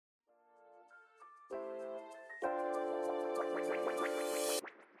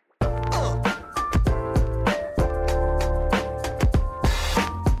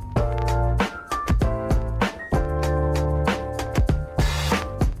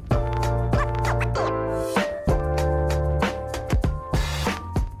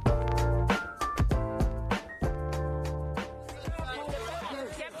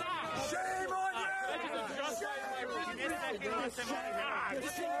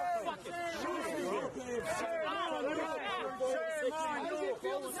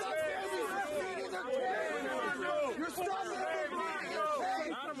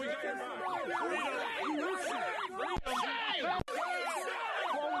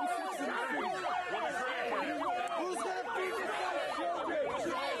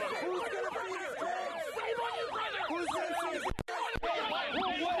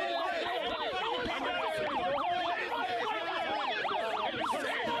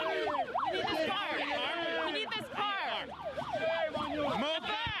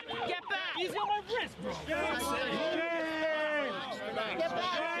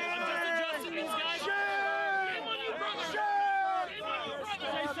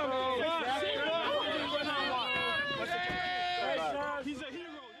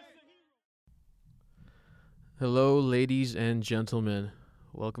Hello, ladies and gentlemen.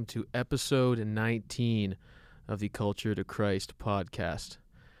 Welcome to episode 19 of the Culture to Christ podcast.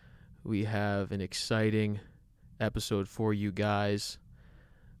 We have an exciting episode for you guys.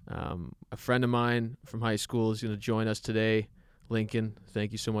 A friend of mine from high school is going to join us today. Lincoln,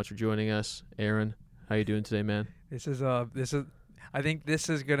 thank you so much for joining us. Aaron, how you doing today, man? I think this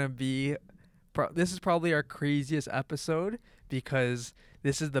is going to be this is probably our craziest episode because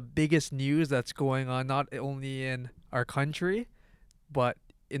this is the biggest news that's going on not only in our country but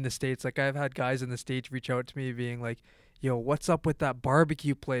in the States. Like, I've had guys in the States reach out to me being like, yo, what's up with that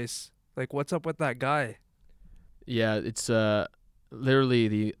barbecue place? Like, what's up with that guy? Yeah, it's literally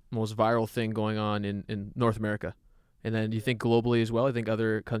the most viral thing going on in North America. And then you think globally as well? I think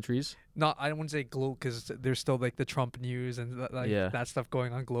other countries? I don't want to say global because there's still like the Trump news and that stuff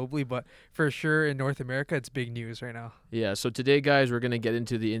going on globally. But for sure in North America, it's big news right now. Yeah, so today, guys, we're going to get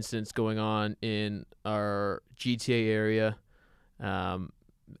into the incidents going on in our GTA area.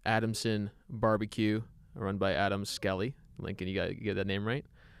 Adamson Barbecue, run by Adam Skelly. Lincoln, you got to get that name right.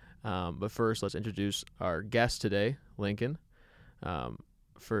 But first, let's introduce our guest today, Lincoln.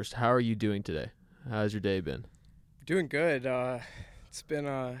 First, how are you doing today? How's your day been? Doing good. It's been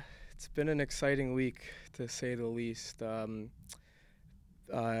an exciting week, to say the least. As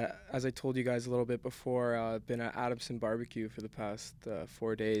I told you guys a little bit before, I've been at Adamson Barbecue for the past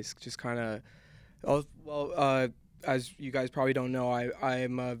 4 days. Just kind of, as you guys probably don't know,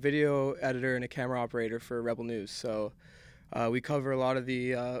 I'm a video editor and a camera operator for Rebel News. So we cover a lot of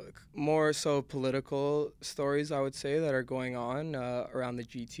the more so political stories, I would say, that are going on around the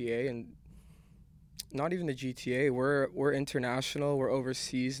GTA, and not even the GTA. We're international. We're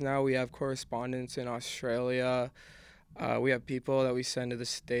overseas now. We have correspondents in Australia. We have people that we send to the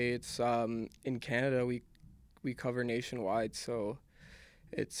States. In Canada, we cover nationwide. So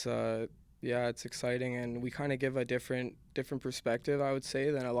it's it's exciting, and we kind of give a different perspective, I would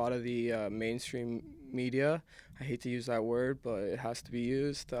say, than a lot of the mainstream media. I hate to use that word, but it has to be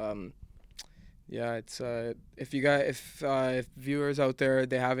used. It's if viewers out there,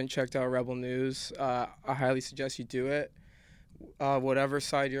 they haven't checked out Rebel News, I highly suggest you do it. Whatever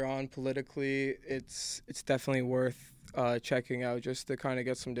side you're on politically, it's definitely worth checking out, just to kind of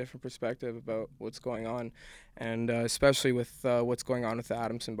get some different perspective about what's going on, and especially with what's going on with the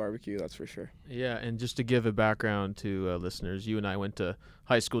Adamson Barbecue, that's for sure. Yeah, and just to give a background to listeners, you and I went to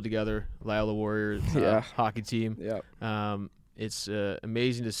high school together, Loyola Warriors hockey team. Yeah. It's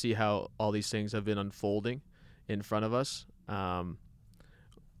amazing to see how all these things have been unfolding in front of us.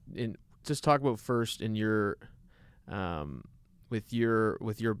 Just talk about first in your with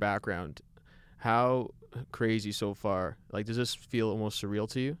your background, how crazy so far. Like, does this feel almost surreal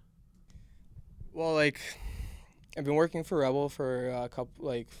to you? Well, like, I've been working for Rebel for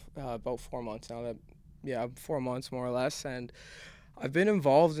about 4 months now. 4 months more or less, and I've been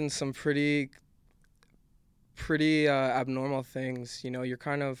involved in some pretty abnormal things. You know, you're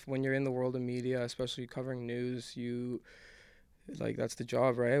kind of, when you're in the world of media, especially covering news, like, that's the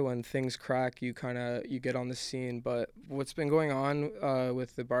job, right? When things crack, you get on the scene. But what's been going on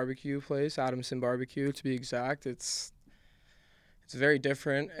with the barbecue place, Adamson Barbecue to be exact, it's very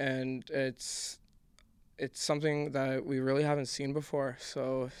different, and it's something that we really haven't seen before.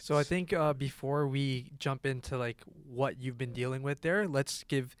 So I think before we jump into like what you've been dealing with there, let's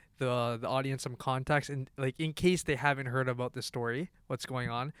give the audience some context, and like, in case they haven't heard about the story, what's going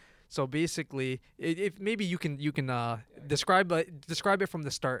on. So basically, if maybe you can describe it from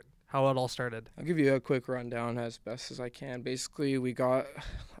the start, how it all started. I'll give you a quick rundown as best as I can. Basically, we got,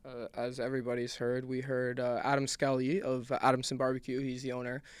 as everybody's heard, we heard Adam Skelly of Adamson Barbecue. He's the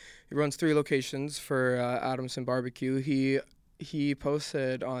owner. He runs 3 locations for Adamson Barbecue. He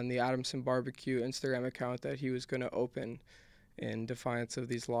posted on the Adamson Barbecue Instagram account that he was going to open in defiance of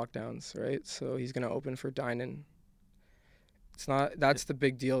these lockdowns, right? So he's going to open for dine-in. It's not. That's the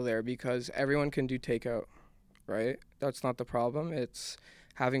big deal there, because everyone can do takeout, right? That's not the problem. It's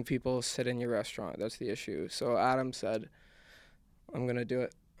having people sit in your restaurant. That's the issue. So Adam said, I'm going to do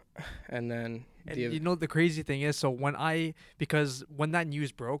it. And then And you know, the crazy thing is, so because when that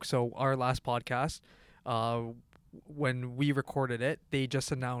news broke, so our last podcast, when we recorded it, they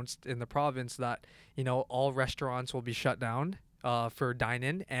just announced in the province that, you know, all restaurants will be shut down for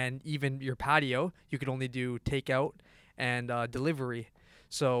dine-in, and even your patio, you could only do takeout and delivery.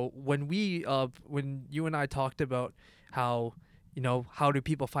 So when when you and I talked about how, you know, how do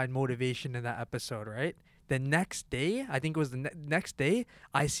people find motivation in that episode, right? The next day, I think it was the next day,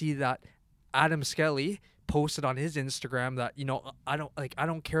 I see that Adam Skelly posted on his Instagram that, you know, I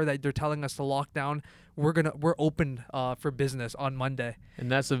don't care that they're telling us to lock down. We're open for business on Monday.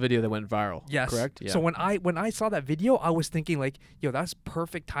 And that's the video that went viral. Yes. Correct? Yeah. So when I saw that video, I was thinking like, yo, that's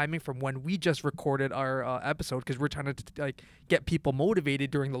perfect timing from when we just recorded our episode, because we're trying to like get people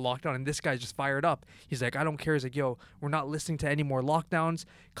motivated during the lockdown, and this guy's just fired up. He's like, I don't care. He's like, yo, we're not listening to any more lockdowns.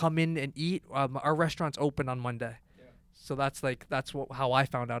 Come in and eat. Our restaurant's open on Monday. Yeah. So that's how I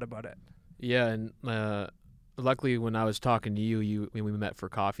found out about it. Yeah, and luckily when I was talking to you, when we met for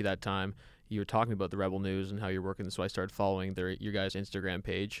coffee that time, you were talking about the Rebel News and how you're working, so I started following your guys' Instagram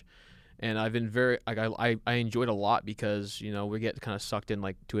page, and I've been very I enjoyed it a lot, because, you know, we get kind of sucked in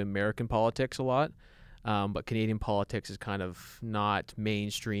like to American politics a lot, but Canadian politics is kind of not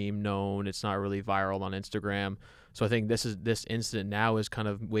mainstream known. It's not really viral on Instagram. So I think this incident now is kind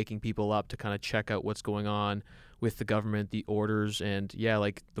of waking people up to kind of check out what's going on with the government, the orders, and yeah,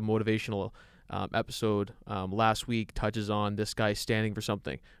 like the motivational episode last week touches on this guy standing for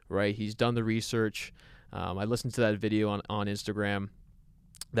something, right? He's done the research. I listened to that video on Instagram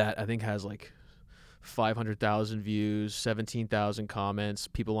that I think has like 500,000 views, 17,000 comments,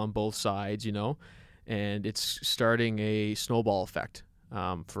 people on both sides, you know, and it's starting a snowball effect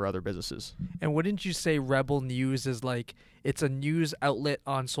for other businesses. And wouldn't you say Rebel News is like, it's a news outlet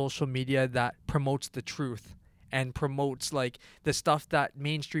on social media that promotes the truth and promotes like the stuff that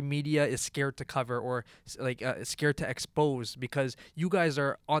mainstream media is scared to cover, or like scared to expose? Because you guys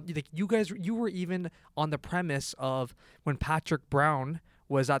are on, like, you were even on the premise of when Patrick Brown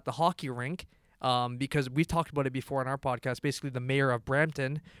was at the hockey rink, because we've talked about it before in our podcast. Basically, the mayor of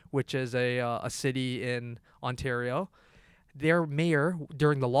Brampton, which is a city in Ontario, their mayor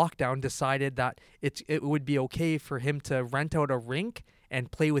during the lockdown decided that it would be okay for him to rent out a rink and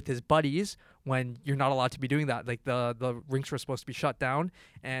play with his buddies when you're not allowed to be doing that. Like the rinks were supposed to be shut down.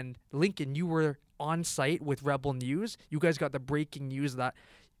 And Lincoln, you were on site with Rebel News. You guys got the breaking news that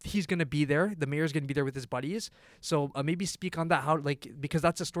he's going to be there. The mayor's going to be there with his buddies. So maybe speak on that, how, like, because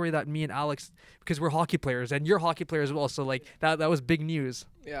that's a story that me and Alex, because we're hockey players and you're hockey players as well. So like that was big news.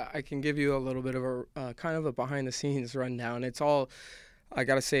 Yeah, I can give you a little bit of a kind of a behind the scenes rundown. It's all, I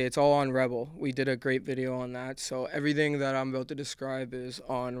gotta say, it's all on Rebel. We did a great video on that. So everything that I'm about to describe is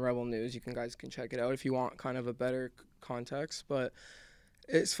on Rebel News. You guys can check it out if you want kind of a better context. But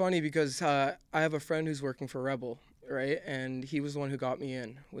it's funny because I have a friend who's working for Rebel, right? And he was the one who got me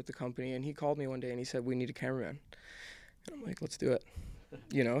in with the company. And he called me one day and he said, we need a cameraman. And I'm like, let's do it.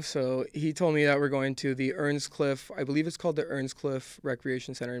 You know, so he told me that we're going to the Earnscliffe, I believe it's called the Earnscliffe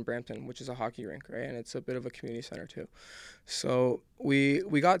Recreation Center in Brampton, which is a hockey rink, right? And it's a bit of a community center too. So we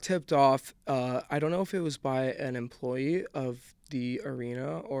got tipped off. I don't know if it was by an employee of the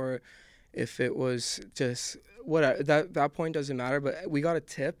arena or if it was just whatever. That point doesn't matter. But we got a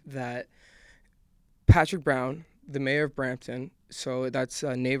tip that Patrick Brown, the mayor of Brampton, so that's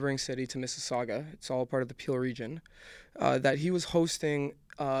a neighboring city to Mississauga, it's all part of the Peel region, that he was hosting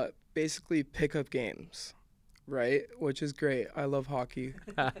basically pickup games, right? Which is great. I love hockey.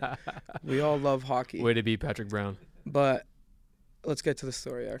 We all love hockey. Way to be, Patrick Brown. But let's get to the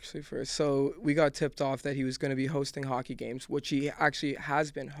story actually first. So we got tipped off that he was going to be hosting hockey games, which he actually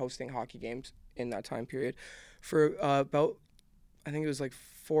has been hosting hockey games in that time period for about, I think it was like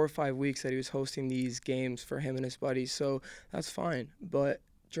 4 or 5 weeks that he was hosting these games for him and his buddies. So that's fine. But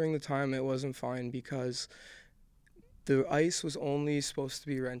during the time, it wasn't fine because the ice was only supposed to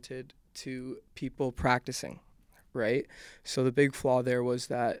be rented to people practicing, right? So the big flaw there was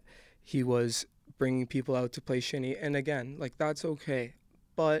that he was bringing people out to play shinny. And again, like, that's okay.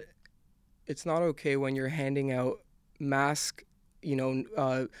 But it's not okay when you're handing out mask,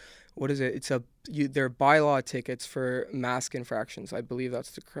 what is it? They're bylaw tickets for mask infractions. I believe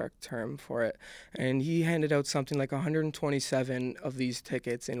that's the correct term for it. And he handed out something like 127 of these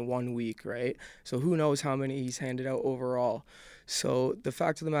tickets in 1 week, right? So who knows how many he's handed out overall. So the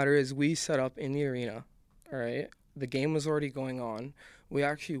fact of the matter is we set up in the arena, all right? The game was already going on. We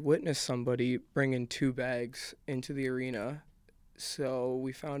actually witnessed somebody bringing 2 bags into the arena So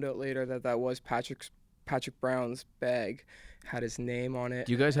we found out later that that was Patrick Brown's bag, had his name on it.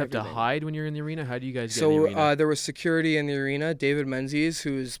 Do you guys have to everything. hide when you're in the arena? How do you guys get in the arena? So there was security in the arena. David Menzies,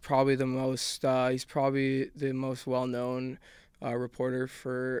 who is probably the most, he's probably the most well-known reporter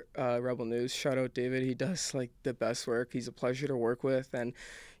for Rebel News. Shout out David. He does like the best work. He's a pleasure to work with, and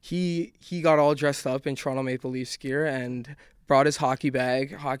he got all dressed up in Toronto Maple Leafs gear and brought his hockey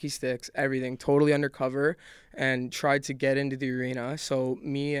bag, hockey sticks, everything, totally undercover, and tried to get into the arena. So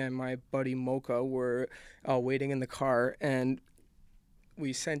me and my buddy Mocha were waiting in the car, and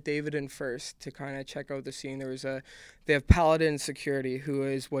we sent David in first to kind of check out the scene. They have Paladin Security, who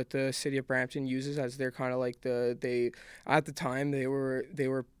is what the city of Brampton uses as their kind of like at the time they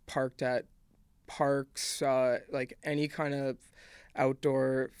were parked at parks, like any kind of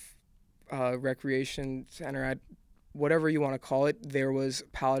outdoor recreation center, at whatever you want to call it. There was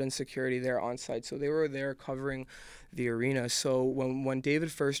Paladin Security there on site, so they were there covering the arena. So when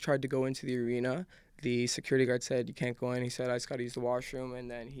David first tried to go into the arena, the security guard said, "You can't go in." He said, "I just got to use the washroom," and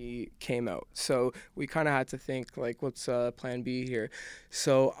then he came out. So we kind of had to think, like, what's plan B here?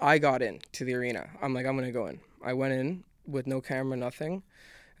 So I got in to the arena. I'm like, I'm going to go in. I went in with no camera, nothing.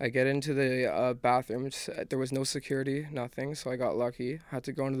 I get into the bathroom. There was no security, nothing, so I got lucky. Had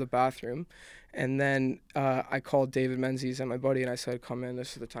to go into the bathroom. And then I called David Menzies and my buddy, and I said, "Come in.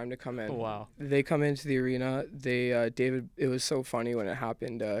 This is the time to come in." Oh, wow. They come into the arena. It was so funny when it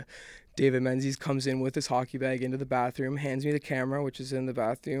happened. David Menzies comes in with his hockey bag into the bathroom, hands me the camera, which is in the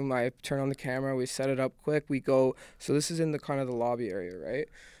bathroom. I turn on the camera. We set it up quick. We go. So this is in the kind of the lobby area, right?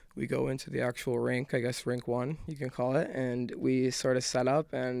 We go into the actual rink, I guess rink 1, you can call it, and we sort of set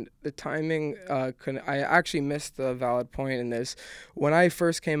up. And the timing, I actually missed the valid point in this. When I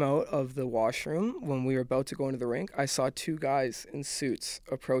first came out of the washroom, when we were about to go into the rink, I saw 2 guys in suits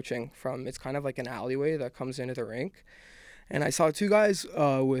approaching from, it's kind of like an alleyway that comes into the rink. And I saw 2 guys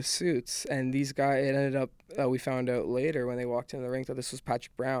with suits, and these guys, it ended up, we found out later when they walked into the rink that this was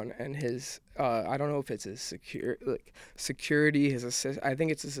Patrick Brown and his, I don't know if it's his security, his assistant, I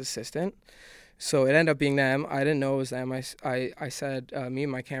think it's his assistant. So it ended up being them. I didn't know it was them. I said, me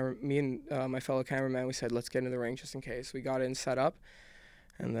and my fellow cameraman, we said, let's get into the ring just in case. We got in, set up,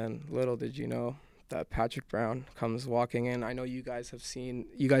 and then little did you know that Patrick Brown comes walking in. I know you guys have seen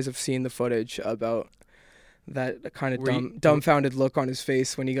the footage about that kind of dumbfounded look on his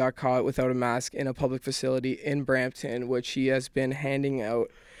face when he got caught without a mask in a public facility in Brampton, which he has been handing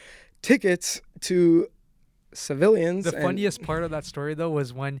out tickets to civilians. The funniest part of that story, though,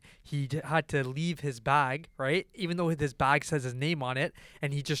 was when he had to leave his bag, right? Even though his bag says his name on it,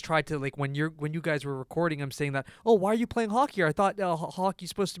 and he just tried to, like, when you guys were recording him saying that, "Oh, why are you playing hockey? I thought hockey's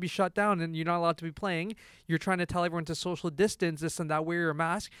supposed to be shut down and you're not allowed to be playing. You're trying to tell everyone to social distance, this and that, wear your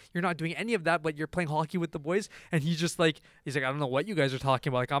mask. You're not doing any of that, but you're playing hockey with the boys." And he's like, I don't know what you guys are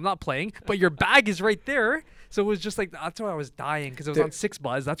talking about. Like, I'm not playing, but your bag is right there. So it was just like, that's why I was dying, because it was on 6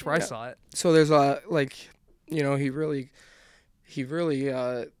 Buzz. That's where I saw it. So there's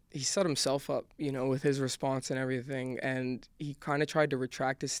he set himself up, with his response and everything, and he kind of tried to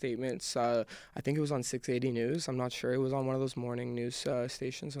retract his statements. I think it was on 680 News. I'm not sure. It was on one of those morning news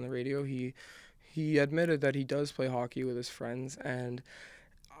stations on the radio. He admitted that he does play hockey with his friends, and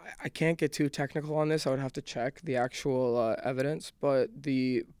I can't get too technical on this. I would have to check the actual evidence, but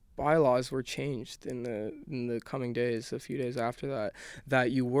the bylaws were changed in the coming days, a few days after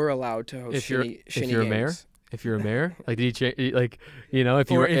that you were allowed to host shinny you're games. A mayor? If you're a mayor, like, did he change? Like,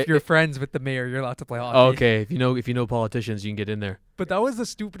 if you're friends with the mayor, you're allowed to play hockey. Oh, okay. If you know politicians, you can get in there. But that was the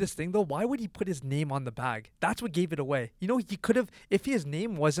stupidest thing, though. Why would he put his name on the bag? That's what gave it away. He could have, if his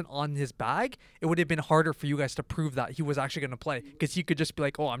name wasn't on his bag, it would have been harder for you guys to prove that he was actually going to play, because he could just be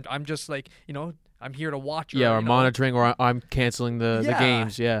like, "Oh, I'm just like, I'm here to watch." Or monitoring, or I'm canceling the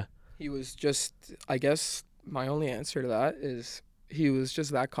games. Yeah. He was just, I guess, my only answer to that is, he was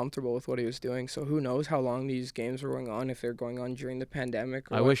just that comfortable with what he was doing. So who knows how long these games were going on, if they're going on during the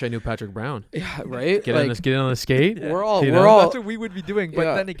pandemic. I wish I knew Patrick Brown. Yeah, right? Get on the skate. Yeah. We're all that's what we would be doing. But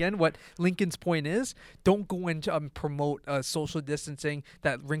Yeah. then again, what Lincoln's point is, don't go and promote social distancing,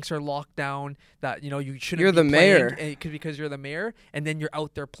 that rinks are locked down, that you shouldn't You're be the playing, mayor. because you're the mayor, and then you're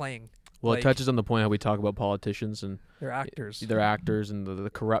out there playing. Well, Like, it touches on the point how we talk about politicians and they're actors. they're actors, and the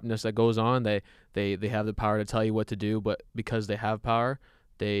corruptness that goes on. They have the power to tell you what to do, but because they have power,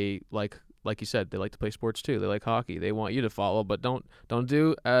 they like you said, they like to play sports too. They like hockey. They want you to follow, but don't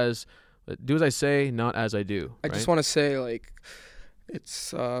do as I say, not as I do. I just want to say, like,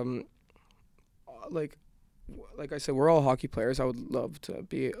 it's like I said, we're all hockey players. I would love to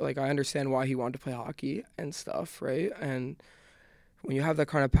be, like, I understand why he wanted to play hockey and stuff, right? And when you have that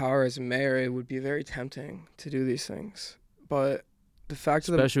kind of power as a mayor, it would be very tempting to do these things. But the fact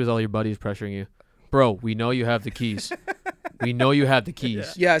of the Especially with all your buddies pressuring you. Bro, we know you have the keys. We know you have the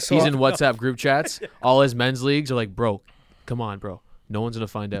keys. yeah, so He's in WhatsApp group chats. All his men's leagues are like, bro, come on, bro. No one's going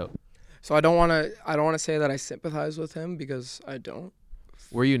to find out. so I don't want to say that I sympathize with him because I don't.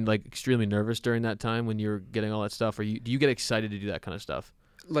 Were you like extremely nervous during that time when you were getting all that stuff? Or do you get excited to do that kind of stuff?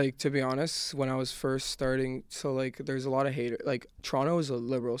 Like, to be honest, when I was first starting, so like there's a lot of haters. Like, Toronto is a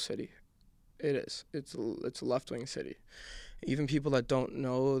liberal city. It is. It's a left-wing city. Even people that don't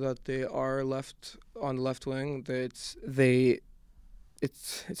know that they are on the left wing, it's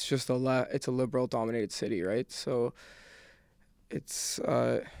just it's a liberal dominated city, right? So it's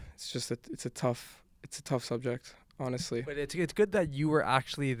just it's a tough subject, honestly. But it's good that you were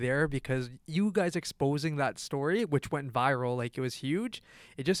actually there, because you guys exposing that story, which went viral, like it was huge.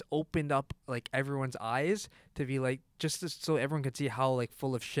 It just opened up like everyone's eyes to be like, so everyone could see how like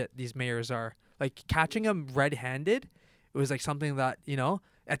full of shit these mayors are. Like catching them red-handed, it was like something that, you know,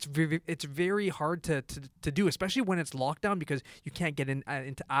 it's very hard to do, especially when it's lockdown, because you can't get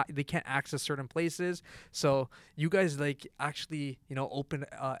they can't access certain places. So you guys like actually, you know, open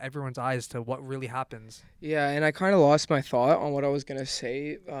everyone's eyes to what really happens. Yeah, and I kind of lost my thought on what I was gonna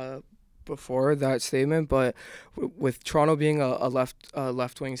say before that statement, but with Toronto being a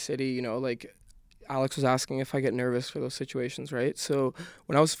left-wing city, you know, like Alex was asking if I get nervous for those situations, right? So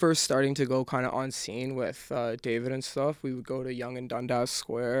when I was first starting to go kind of on scene with David and stuff, we would go to Yonge and Dundas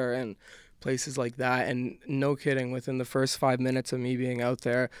Square and places like that. And no kidding, within the first 5 minutes of me being out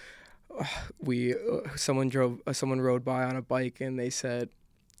there, someone rode by on a bike and they said,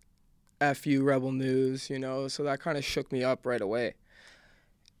 "F you, Rebel News," you know. So that kind of shook me up right away,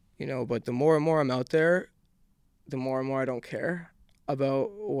 you know. But the more and more I'm out there, the more and more I don't care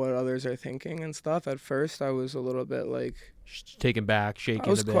about what others are thinking and stuff. At first, I was a little bit like taken back,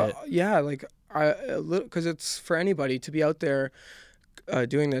 shaking a bit. Yeah, like because it's for anybody to be out there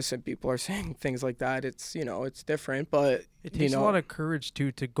doing this and people are saying things like that. It's, you know, it's different, but it takes a lot of courage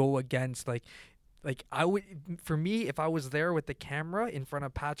to go against like I would, for me, if I was there with the camera in front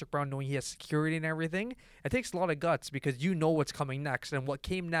of Patrick Brown, knowing he has security and everything, it takes a lot of guts, because you know what's coming next. And what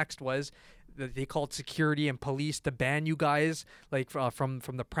came next was they called security and police to ban you guys like from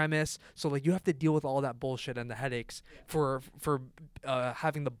the premise. So like you have to deal with all that bullshit and the headaches for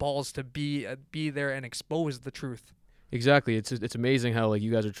having the balls to be there and expose the truth. Exactly. It's amazing how like you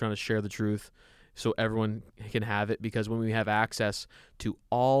guys are trying to share the truth so everyone can have it, because when we have access to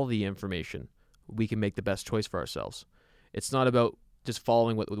all the information, we can make the best choice for ourselves. It's not about just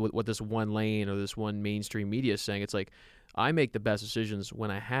following what this one lane or this one mainstream media is saying. It's like, I make the best decisions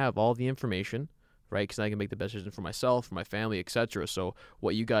when I have all the information, right? Because I can make the best decision for myself, for my family, etc. So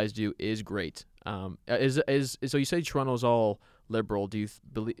what you guys do is great. So you say Toronto's all liberal. Do you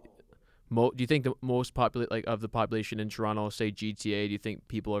believe? Do you think the most of the population in Toronto, say GTA, do you think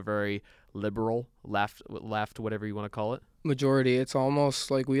people are very liberal, left, whatever you want to call it? Majority. It's almost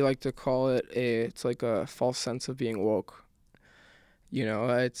like we like to call it it's like a false sense of being woke. You know,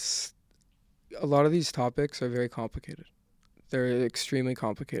 it's a lot of these topics are very complicated. They're extremely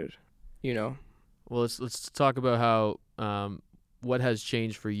complicated, you know. Well, let's talk about how what has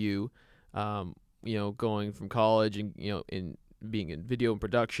changed for you, you know, going from college and, you know, in being in video and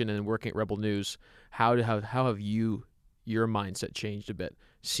production and working at Rebel News. How have your mindset changed a bit?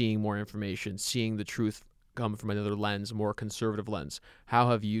 Seeing more information, seeing the truth come from another lens, more conservative lens. How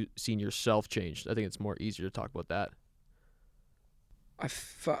have you seen yourself changed? I think it's more easier to talk about that.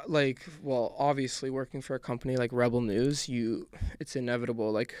 Well, obviously working for a company like Rebel News, it's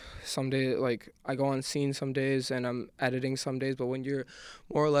inevitable. Like someday, like I go on scene some days and I'm editing some days, but when you're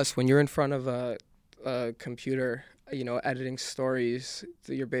in front of a computer, you know, editing stories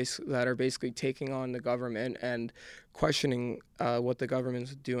that are basically taking on the government and questioning what the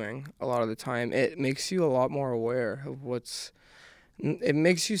government's doing a lot of the time, it makes you a lot more aware of it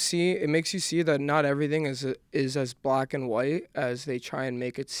makes you see that not everything is as black and white as they try and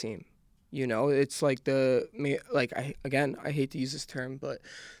make it seem. You know, it's like I hate to use this term, but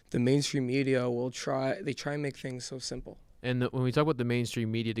the mainstream media try and make things so simple. And when we talk about the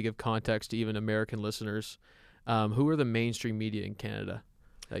mainstream media, to give context to even American listeners, who are the mainstream media in Canada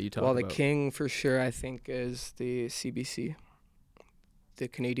that you talk about? Well, the king for sure, I think, is the CBC, the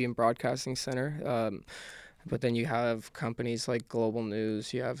Canadian Broadcasting Centre. But then you have companies like Global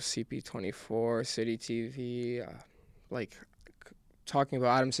News, you have CP24, City TV, talking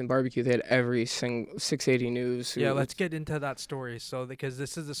about Adamson Barbecue, they had every single 680 News. Yeah, let's get into that story. So, because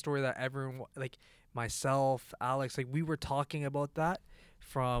this is the story that everyone, like myself, Alex, like we were talking about that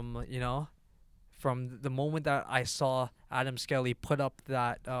from the moment that I saw Adam Skelly put up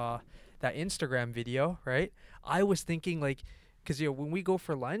that Instagram video, right? I was thinking like, Because when we go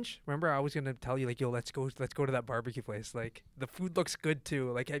for lunch, remember I was gonna tell you like, yo, let's go to that barbecue place. Like the food looks good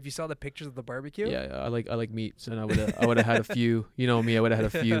too. Like, have you saw the pictures of the barbecue? Yeah, I like meats, and I would have had a few. You know me, I would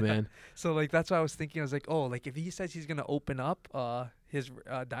have had a few, man. So like that's what I was thinking. I was like, oh, like if he says he's gonna open up his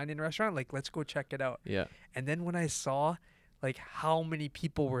dine-in restaurant, like let's go check it out. Yeah. And then when I saw like how many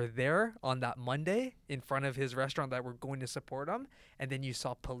people were there on that Monday in front of his restaurant that were going to support him, and then you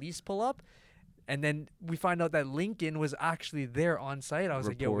saw police pull up. And then we find out that Lincoln was actually there on site. I was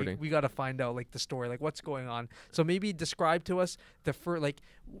Reporting. like, yo, we got to find out like the story, like what's going on. So maybe describe to us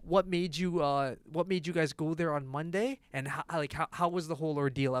what made you guys go there on Monday, and how was the whole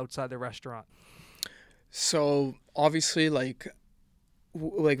ordeal outside the restaurant? So obviously, like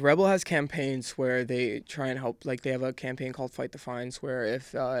Rebel has campaigns where they try and help. Like they have a campaign called Fight the Fines, where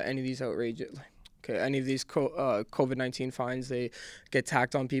if any of these COVID-19 fines they get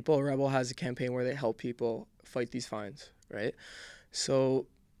tacked on people, Rebel has a campaign where they help people fight these fines, right? So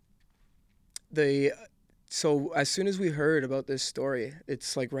as soon as we heard about this story,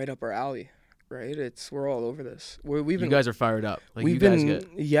 it's like right up our alley, right? We're all over this. You guys are fired up. Like we've been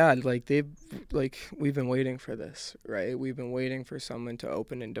waiting for this, right? We've been waiting for someone to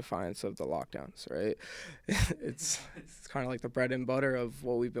open in defiance of the lockdowns, right? It's kind of like the bread and butter of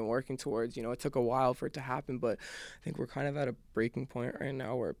what we've been working towards. You know, it took a while for it to happen, but I think we're kind of at a breaking point right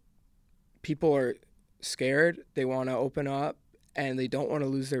now where people are scared. They want to open up and they don't want to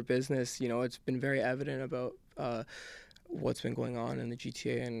lose their business. You know, it's been very evident about what's been going on in the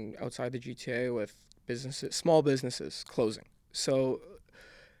GTA and outside the GTA with small businesses closing. So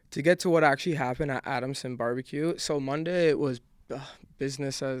to get to what actually happened at Adamson Barbecue, so Monday it was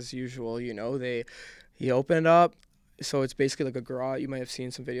business as usual. You know, he opened up. So it's basically like a garage. You might have seen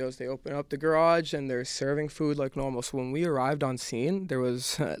some videos. They open up the garage and they're serving food like normal. So when we arrived on scene, there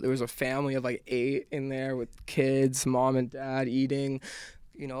was a family of like 8 in there with kids, mom and dad eating.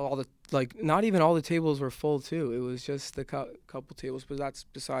 You know, not even all the tables were full too. It was just a couple tables, but that's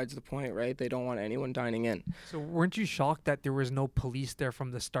besides the point, right? They don't want anyone dining in. So weren't you shocked that there was no police there from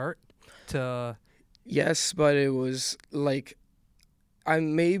the start? Yes, but it was like,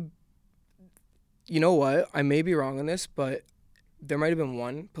 you know what? I may be wrong on this, but there might have been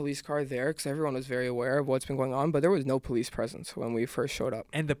one police car there because everyone was very aware of what's been going on, but there was no police presence when we first showed up.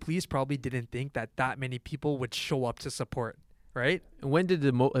 And the police probably didn't think that many people would show up to support. Right?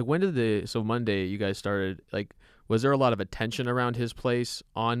 And so Monday you guys started, like, was there a lot of attention around his place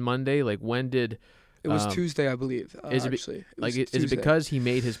on Monday? Like, when did it was Tuesday, I believe. Is it because he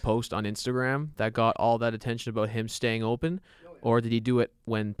made his post on Instagram that got all that attention about him staying open, or did he do it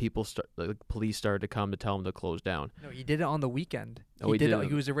when police started to come to tell him to close down? No, he did it on the weekend. He did.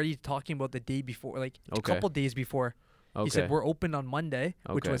 He was already talking about the day before, like a couple days before. Okay. He said we're open on Monday,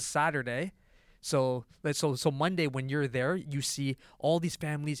 which was Saturday. So Monday when you're there, you see all these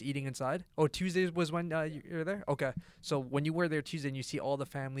families eating inside. Oh, Tuesday was when you're there? Okay. So when you were there Tuesday and you see all the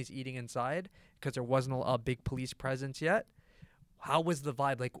families eating inside because there wasn't a big police presence yet, how was the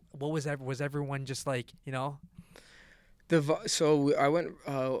vibe? Like, what was everyone just like, you know? I went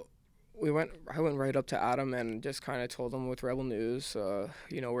right up to Adam and just kind of told him with Rebel News,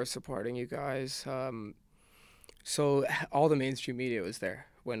 you know, we're supporting you guys. So all the mainstream media was there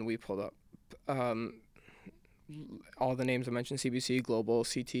when we pulled up. All the names I mentioned, CBC, Global,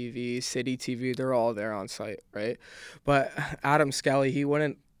 CTV, City TV, they're all there on site, right? But Adam Skelly,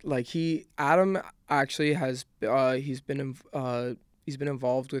 Adam actually has he's been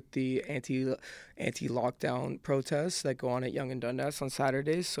involved with the anti-lockdown protests that go on at Yonge and Dundas on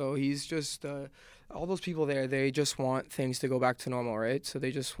Saturdays. So he's just all those people there, they just want things to go back to normal, right? So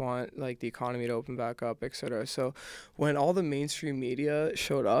they just want like the economy to open back up, etc. So when all the mainstream media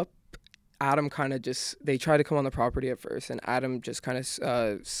showed up, Adam kind of they tried to come on the property at first, and Adam just kind of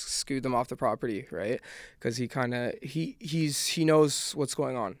scooted them off the property, right? Because he knows what's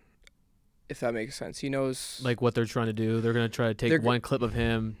going on, if that makes sense. He knows like what they're trying to do. They're going to try to take one clip of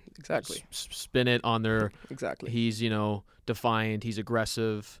him, exactly, spin it on their exactly. He's defiant. He's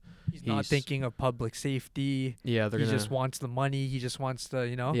aggressive. He's not thinking of public safety. Yeah, he just wants the money. He just wants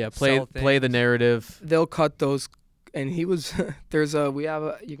to play the narrative. They'll cut those. And he was, you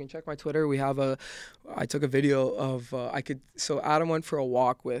can check my Twitter. I took a video of, so Adam went for a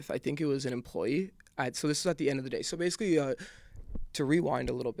walk with, I think it was an employee. So this is at the end of the day. So basically, to rewind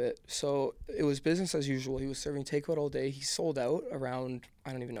a little bit. So it was business as usual. He was serving takeout all day. He sold out around,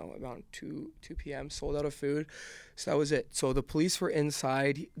 I don't even know, around 2 p.m., sold out of food. So that was it. So the police were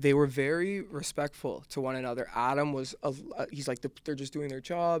inside. They were very respectful to one another. Adam was, he's like, they're just doing their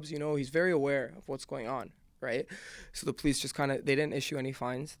jobs. You know, he's very aware of what's going on. Right, so the police just they didn't issue any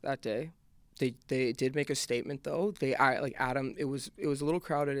fines that day. They did make a statement though. Like Adam, it was a little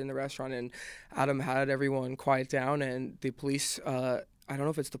crowded in the restaurant, and Adam had everyone quiet down, and the police. I don't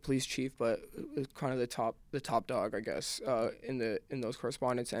know if it's the police chief, but it's kind of the top dog, I guess, in those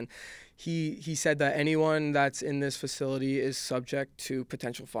correspondence, and he said that anyone that's in this facility is subject to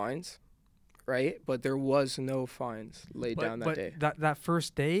potential fines, right? But there was no fines laid down that day. That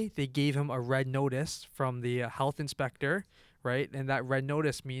first day, they gave him a red notice from the health inspector, right? And that red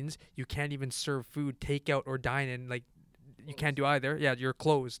notice means you can't even serve food, takeout, or dine in. Like, you can't do either. Yeah, you're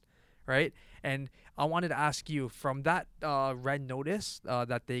closed, right? And I wanted to ask you, from that red notice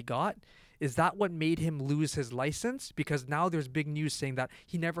that they got, is that what made him lose his license? Because now there's big news saying that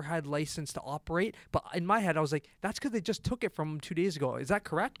he never had license to operate. But in my head, I was like, that's because they just took it from him 2 days ago. Is that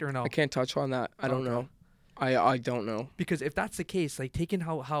correct or no? I can't touch on that. I don't know. I don't know. Because if that's the case, like, taking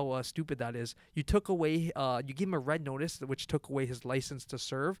how stupid that is, you took away, you gave him a red notice, which took away his license to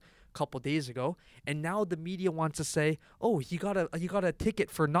serve a couple days ago, and now the media wants to say, oh, you got a ticket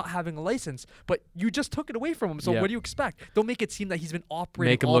for not having a license, but you just took it away from him. So what do you expect? Don't make it seem that he's been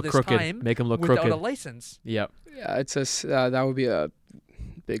operating all this time without a license. Yep. Yeah, it's that would be a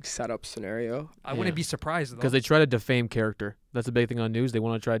big setup scenario. I wouldn't be surprised though, because they try to defame character. That's the big thing on news. They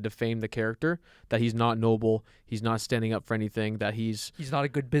want to try to defame the character, that he's not noble, he's not standing up for anything, that he's not a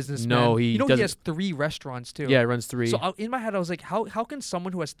good businessman. No, he has 3 restaurants too. Yeah, he runs 3. So in my head, I was like, how can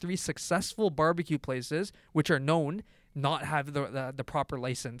someone who has 3 successful barbecue places, which are known, not have the proper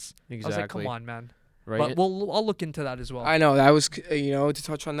license? Exactly. I was like, come on, man. Right. But I'll look into that as well. I know that was, to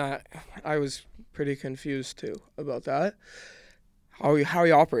touch on that, I was pretty confused too about that. How are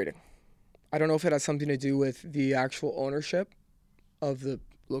you operating? I don't know if it has something to do with the actual ownership of the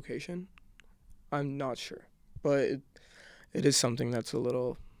location. I'm not sure, but it is something that's a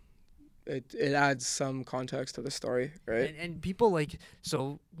little. It adds some context to the story, right? And people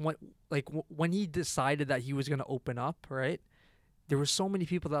when he decided that he was going to open up, right? There were so many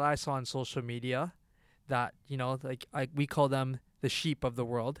people that I saw on social media that we call them the sheep of the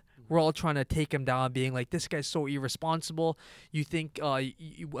world. We're all trying to take him down, being like, this guy's so irresponsible. You think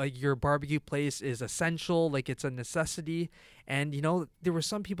your barbecue place is essential, like it's a necessity. And, there were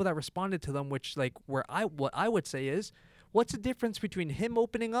some people that responded to them, which what I would say is, what's the difference between him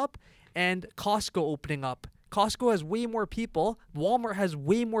opening up and Costco opening up? Costco has way more people. Walmart has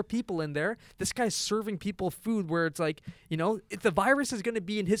way more people in there. This guy's serving people food where it's like, if the virus is going to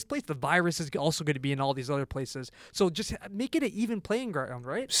be in his place, the virus is also going to be in all these other places. So just make it an even playing ground,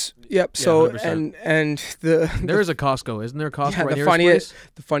 right? Yep. So, 100%. and there is a Costco, isn't there? A Costco right near his place?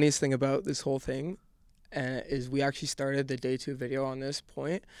 The funniest thing about this whole thing is we actually started the day 2 video on this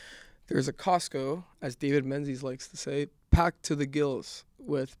point. There's a Costco, as David Menzies likes to say, packed to the gills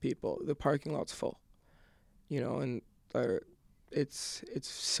with people. The parking lot's full. And it's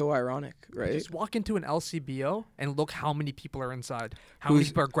so ironic, right? Just walk into an LCBO and look how many people are inside. How many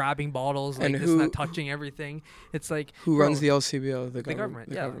people are grabbing bottles, and touching everything. It's like, who runs the LCBO? The government.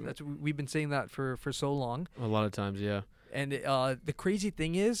 The government. We've been saying that for so long. A lot of times, yeah. And the crazy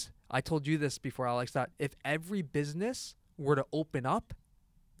thing is, I told you this before, Alex, that if every business were to open up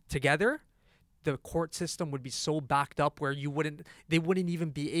together, the court system would be so backed up where they wouldn't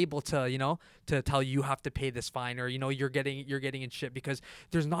even be able to, to tell you have to pay this fine, or, you're getting in shit, because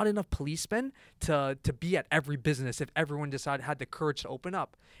there's not enough policemen to be at every business if everyone had the courage to open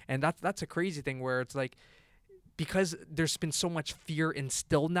up. And that's a crazy thing where it's like, because there's been so much fear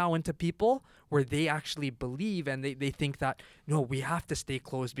instilled now into people where they actually believe and they think that, no, we have to stay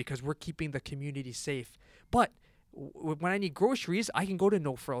closed because we're keeping the community safe. But when I need groceries, I can go to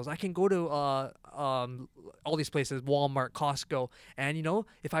No Frills. I can go to all these places, Walmart, Costco, and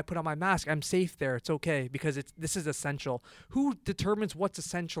if I put on my mask, I'm safe there. It's okay because this is essential. Who determines what's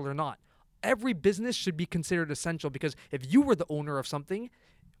essential or not? Every business should be considered essential, because if you were the owner of something,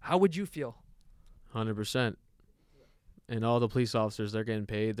 how would you feel? 100%. And all the police officers, they're getting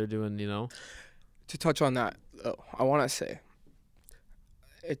paid. They're doing, To touch on that, I want to say,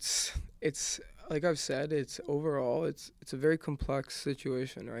 it's. Like I've said, it's a very complex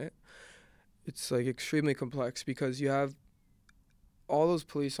situation, right? It's extremely complex because you have all those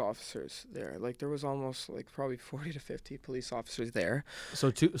police officers there. There was almost probably 40 to 50 police officers there.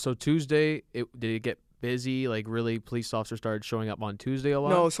 So Tuesday, did it get busy? Really, police officers started showing up on Tuesday a lot?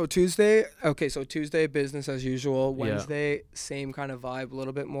 No, so Tuesday, business as usual. Wednesday, same kind of vibe, a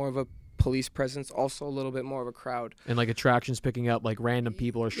little bit more of a police presence, also a little bit more of a crowd, and attractions picking up, random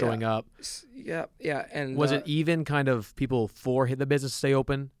people are showing up. Yeah. And was it even kind of people for the business to stay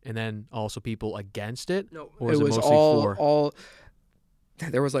open, and then also people against it? No, or it was mostly all.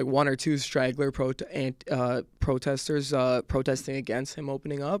 There was 1 or 2 straggler protesters protesting against him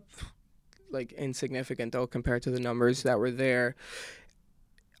opening up. like insignificant though compared to the numbers that were there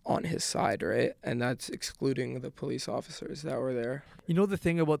on his side, right? And that's excluding the police officers that were there. You know the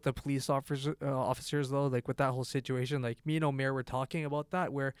thing about the police officers though, like with that whole situation, like me and Omer were talking about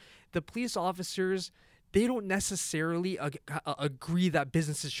that, where the police officers, they don't necessarily agree that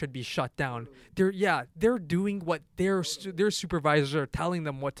businesses should be shut down. They're doing what their supervisors are telling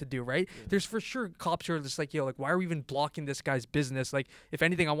them what to do, right? Yeah. There's for sure cops who are just like, yo, like, why are we even blocking this guy's business? Like, if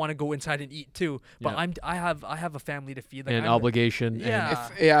anything, I want to go inside and eat too. But I have a family to feed. Like, an obligation. Yeah.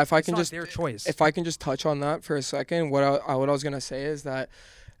 If I can just their choice. If I can just touch on that for a second, what I was gonna say is that,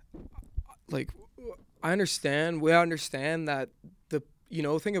 like, we understand that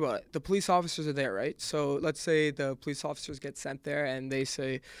think about it. The police officers are there, right? So let's say the police officers get sent there and they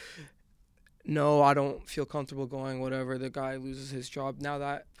say, no, I don't feel comfortable going, whatever. The guy loses his job. Now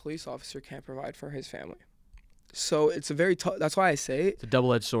that police officer can't provide for his family. So it's a very tough, that's why I say it's a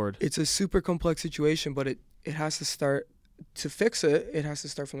double-edged sword. It's a super complex situation, but it has to start, to fix it, it has to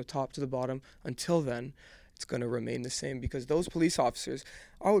start from the top to the bottom. Until then, it's going to remain the same, because those police officers,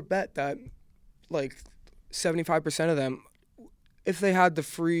 I would bet that like 75% of them, if they had the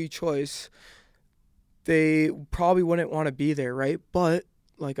free choice, they probably wouldn't want to be there, right? But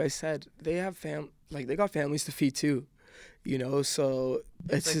like I said, they have they got families to feed too, so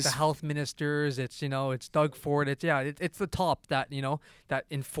it's like just the health ministers, it's it's Doug Ford, it's the top that that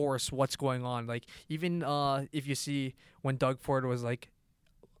enforce what's going on. Like, even if you see when Doug Ford was like,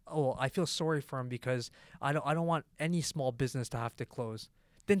 oh, I feel sorry for him because I don't want any small business to have to close.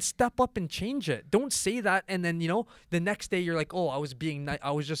 Then step up and change it. Don't say that and then the next day you're like, oh, I was being nice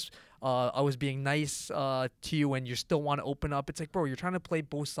to you, and you still want to open up. It's like, bro, you're trying to play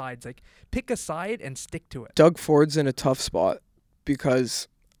both sides. Like, pick a side and stick to it. Doug Ford's in a tough spot because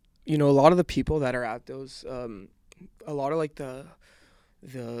a lot of the people that are at those a lot of like the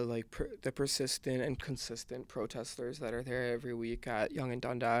persistent and consistent protesters that are there every week at Yonge and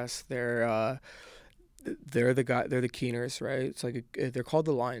Dundas, they're the Keeners, right? It's like they're called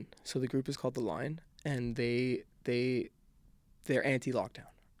the Line. So the group is called the Line, and they're anti-lockdown,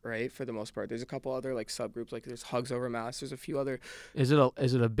 right? For the most part, there's a couple other like subgroups, like there's Hugs Over Masks. There's a few other. Is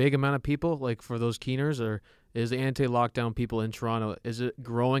it a big amount of people like for those Keeners, or is the anti-lockdown people in Toronto, is it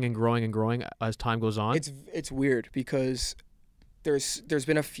growing and growing and growing as time goes on? It's weird because there's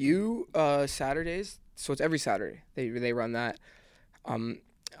been a few Saturdays, so it's every Saturday they run that.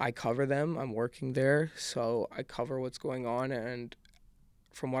 I cover them. I'm working there, so I cover what's going on. And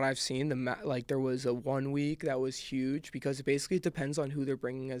from what I've seen, there was a 1 week that was huge because it depends on who they're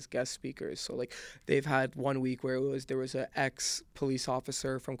bringing as guest speakers. So like they've had 1 week where there was an ex-police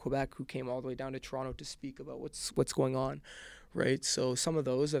officer from Quebec who came all the way down to Toronto to speak about what's going on, right? So some of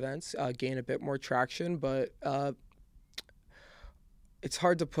those events gain a bit more traction, but it's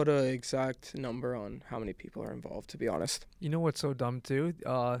hard to put an exact number on how many people are involved, to be honest. You know what's so dumb too?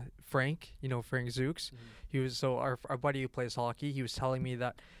 Frank, Frank Zooks. Mm-hmm. He was our buddy who plays hockey. He was telling me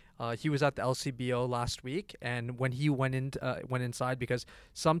that he was at the LCBO last week, and when he went inside, because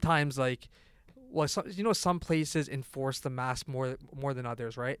sometimes some places enforce the mask more than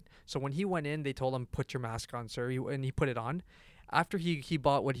others, right? So when he went in, they told him, "Put your mask on, sir," and he put it on. After he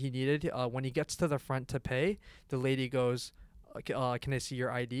bought what he needed, when he gets to the front to pay, the lady goes, can I see your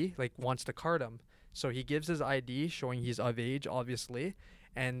ID? Like, wants to card him. So he gives his ID showing he's of age, obviously.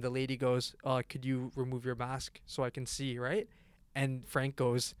 And the lady goes, could you remove your mask so I can see, right? And Frank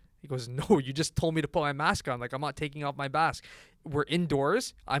goes, no, you just told me to put my mask on. Like, I'm not taking off my mask. We're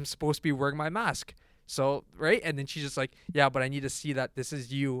indoors. I'm supposed to be wearing my mask. So, right? And then she's just like, yeah, but I need to see that this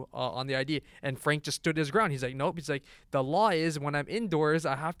is you on the ID. And Frank just stood his ground. He's like, nope. He's like, the law is when I'm indoors,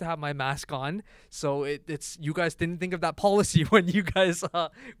 I have to have my mask on. So it's you guys didn't think of that policy when you guys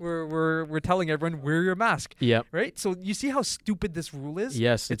were telling everyone, wear your mask. Yep. Right? So you see how stupid this rule is?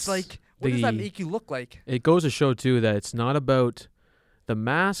 Yes. It's like, what does that make you look like? It goes to show, too, that it's not about the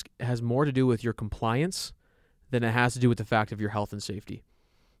mask. Has more to do with your compliance than it has to do with the fact of your health and safety.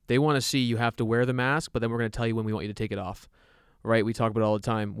 They want to see you have to wear the mask, but then we're going to tell you when we want you to take it off, right? We talk about it all the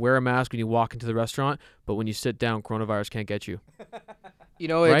time. Wear a mask when you walk into the restaurant, but when you sit down, coronavirus can't get you.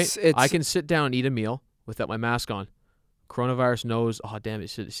 It's I can sit down and eat a meal without my mask on. Coronavirus knows, oh, damn,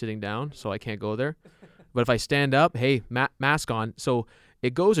 it's sitting down, so I can't go there. But if I stand up, hey, mask on. So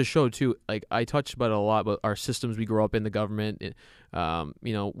it goes to show, too, like I touched about it a lot, but our systems we grow up in, the government,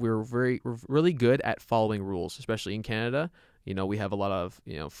 we're really good at following rules, especially in Canada. We have a lot of,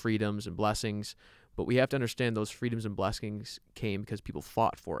 freedoms and blessings, but we have to understand those freedoms and blessings came because people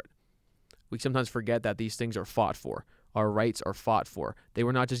fought for it. We sometimes forget that these things are fought for. Our rights are fought for. They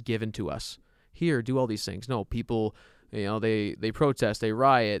were not just given to us. Here, do all these things. No, people You know, they protest, they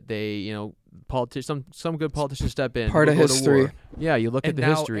riot, they, you know, some good politicians step in. Part of People go to history. war. Yeah, you look at the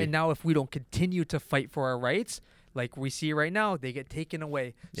history. And now if we don't continue to fight for our rights, like we see right now, they get taken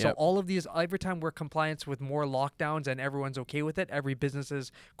away. So Yep. all of these, every time we're compliance with more lockdowns and everyone's okay with it, every business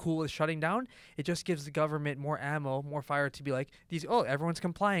is cool with shutting down, it just gives the government more ammo, more fire to be like, everyone's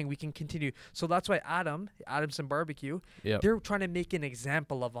complying, we can continue. So that's why Adamson Barbecue, Yep. they're trying to make an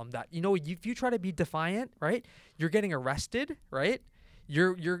example of them that, you know, if you try to be defiant, right, you're getting arrested, right?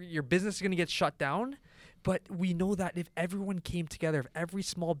 Your business is going to get shut down. But we know that if everyone came together, if every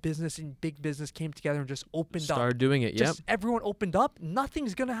small business and big business came together and just opened up, Started doing it. Yep. just everyone opened up,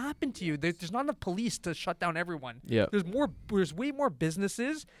 nothing's gonna happen to you. There's not enough police to shut down everyone. Yep. There's way more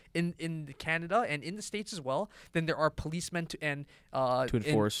businesses in Canada and in the States as well than there are policemen to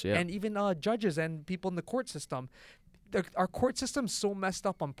enforce, yeah. and even judges and people in the court system. Our court system's so messed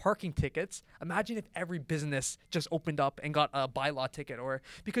up on parking tickets. Imagine if every business just opened up and got a bylaw ticket, or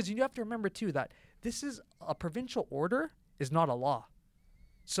because you have to remember too that this is a provincial order is not a law.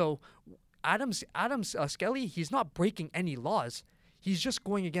 So Adams Skelly, he's not breaking any laws. He's just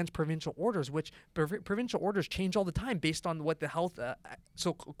going against provincial orders, which provincial orders change all the time based on what the health,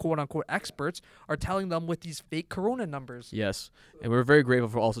 so quote unquote experts are telling them with these fake corona numbers. Yes, and we're very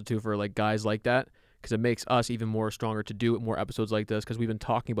grateful for like guys like that, because it makes us even more stronger to do more episodes like this, because we've been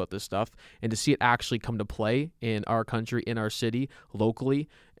talking about this stuff, and to see it actually come to play in our country, in our city, locally,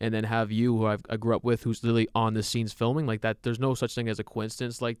 and then have you, who I grew up with, who's literally on the scenes filming like that. There's no such thing as a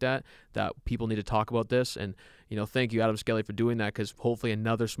coincidence like that people need to talk about this. And, you know, thank you, Adam Skelly, for doing that, because hopefully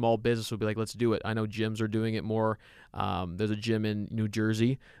another small business will be like, let's do it. I know gyms are doing it more. There's a gym in New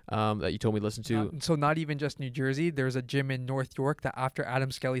Jersey that you told me to listen to. So not even just New Jersey. There's a gym in North York that after Adam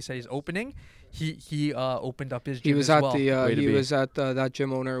Skelly said he's opening, he opened up his gym He was as at well. that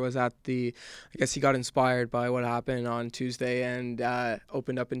gym owner was at I guess he got inspired by what happened on Tuesday and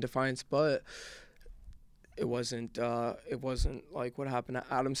opened up in Defiance, but it wasn't like what happened at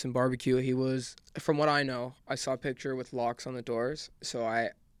Adamson Barbecue. He was, from what I know, I saw a picture with locks on the doors. So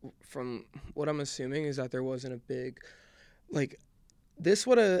from what I'm assuming is that there wasn't a big, like,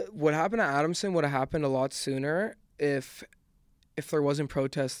 what happened at Adamson would have happened a lot sooner if there wasn't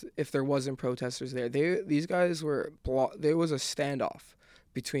protesters there. These guys were there was a standoff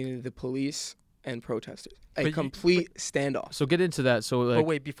between the police and protesters. Complete standoff. So get into that. So like, but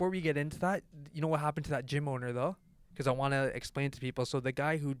wait, before we get into that, you know what happened to that gym owner though? Because I want to explain to people. So the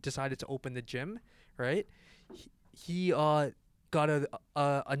guy who decided to open the gym, right? He got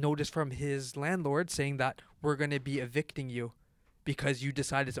a notice from his landlord saying that we're going to be evicting you because you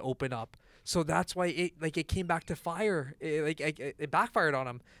decided to open up. So that's why it came back to fire. It backfired on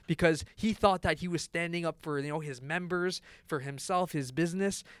him because he thought that he was standing up for, you know, his members, for himself, his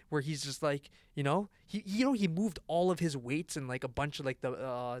business, where he's just like, you know, he moved all of his weights and like a bunch of like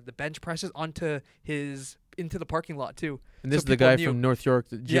the bench presses into the parking lot too. and this So is the people guy knew. from North York,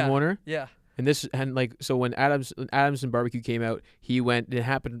 the gym owner. Yeah. And like, so when Adamson Barbecue came out, it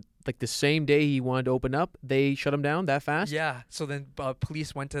happened like the same day he wanted to open up, they shut him down that fast. Yeah. So then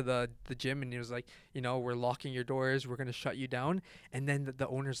police went to the gym and he was like, you know, we're locking your doors. We're going to shut you down. And then the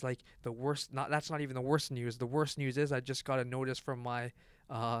owner's like, that's not even the worst news. The worst news is I just got a notice from my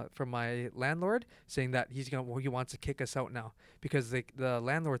landlord saying that he wants to kick us out now because the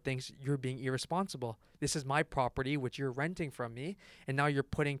landlord thinks you're being irresponsible. This is my property, which you're renting from me. And now you're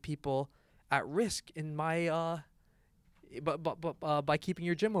putting people at risk in my, by keeping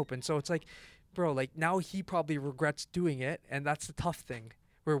your gym open. So it's like, bro, like now he probably regrets doing it. And that's the tough thing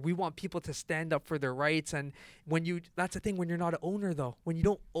where we want people to stand up for their rights. And that's the thing when you're not an owner though, when you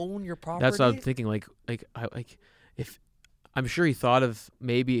don't own your property. That's what I'm thinking. If I'm sure he thought of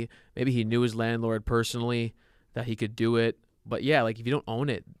maybe he knew his landlord personally that he could do it. But yeah, like if you don't own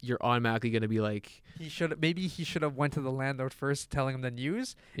it, you're automatically going to be like, he should have went to the landlord first, telling him the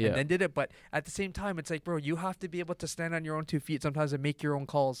news, and then did it. But at the same time, it's like, bro, you have to be able to stand on your own 2 feet sometimes and make your own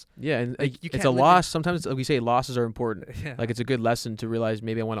calls. Yeah, and Like, you it's can't a live loss. Sometimes we say losses are important. Yeah. Like it's a good lesson to realize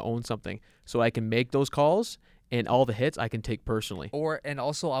maybe I want to own something so I can make those calls, and all the hits I can take personally. And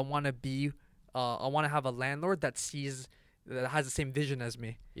also I want to have a landlord that has the same vision as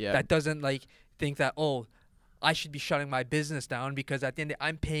me. Yeah. That doesn't like think that, oh, I should be shutting my business down because at the end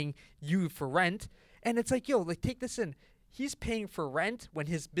I'm paying you for rent. And it's like, yo, like take this in. He's paying for rent when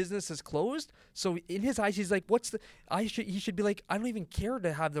his business is closed. So in his eyes, he's like, he should be like, I don't even care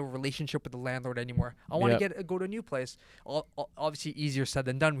to have the relationship with the landlord anymore. I want to go to a new place. Obviously easier said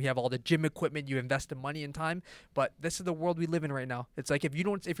than done. We have all the gym equipment, you invested money and time, but this is the world we live in right now. It's like, if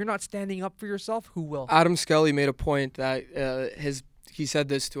you're not standing up for yourself, who will? Adam Skelly made a point that he said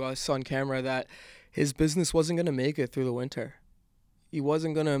this to us on camera that his business wasn't gonna make it through the winter. He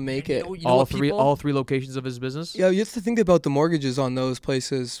wasn't gonna make it. You know all what three people- all three locations of his business. Yeah, you have to think about the mortgages on those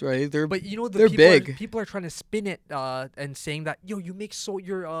places, right? But you know they're big. People are trying to spin it and saying that you make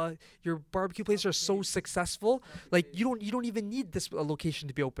your barbecue places are so successful. Like you don't even need this location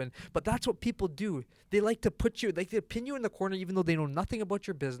to be open. But that's what people do. They like to they pin you in the corner even though they know nothing about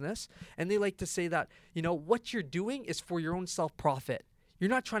your business, and they like to say that what you're doing is for your own self profit. You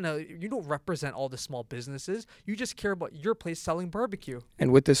don't represent all the small businesses. You just care about your place selling barbecue.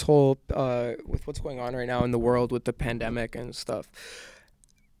 And with this whole, with what's going on right now in the world with the pandemic and stuff,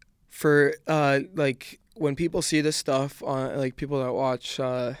 for like when people see this stuff on, like people that watch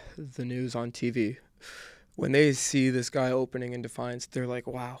the news on TV, when they see this guy opening in Defiance, they're like,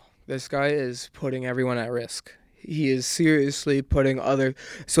 wow, this guy is putting everyone at risk. He is seriously putting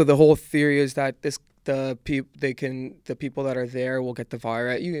so the whole theory is that the people that are there will get the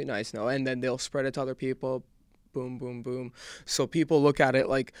virus. You guys know, and then they'll spread it to other people. Boom, boom, boom. So people look at it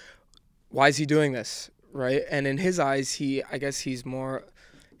like, why is he doing this, right? And in his eyes, I guess he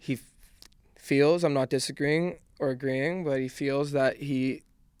feels, I'm not disagreeing or agreeing, but he feels that he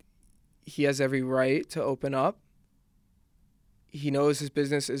has every right to open up. He knows his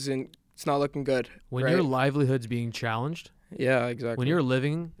business it's not looking good. When right? your livelihood's being challenged, Yeah, exactly. when you're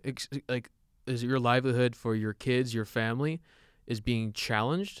living is your livelihood for your kids, your family is being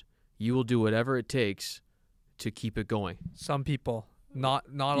challenged, you will do whatever it takes to keep it going. Some people, not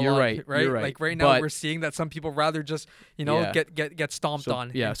a You're lot. right, Right. you're right. Like right now, But- we're seeing that some people rather just Yeah. get stomped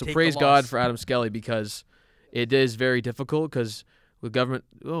on. Yeah, and so take praise the God loss. for Adam Skelly, because it is very difficult, because with government,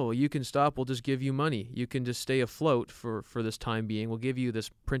 you can stop, we'll just give you money. You can just stay afloat for this time being. We'll give you this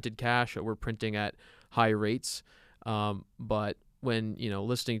printed cash that we're printing at high rates. But when,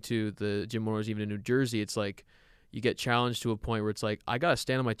 listening to the Jim Morrows even in New Jersey, it's like you get challenged to a point where it's like, I got to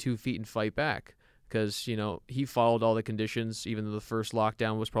stand on my 2 feet and fight back, because, he followed all the conditions, even though the first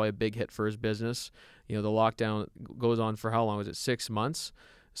lockdown was probably a big hit for his business. The lockdown goes on for how long? Was it 6 months?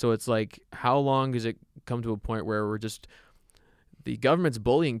 So it's like, how long does it come to a point where the government's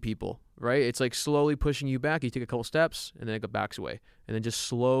bullying people, right? It's like slowly pushing you back. You take a couple steps and then it backs away, and then just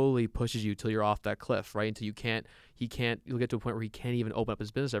slowly pushes you till you're off that cliff, right? Until you'll get to a point where he can't even open up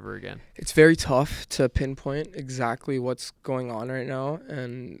his business ever again. It's very tough to pinpoint exactly what's going on right now,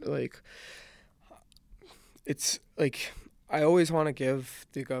 and like it's like I always want to give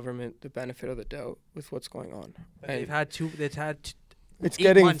the government the benefit of the doubt with what's going on. But And they've had it's 8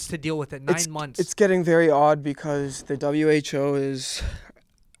 getting months to deal with it. 9 months. it's getting very odd because the WHO is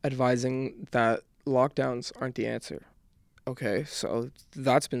advising that lockdowns aren't the answer. Okay, so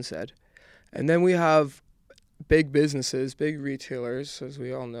that's been said. And then we have big businesses, big retailers, as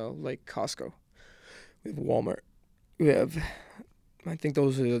we all know, like Costco. We have Walmart. I think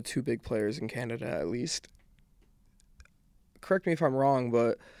those are the two big players in Canada, at least. Correct me if I'm wrong,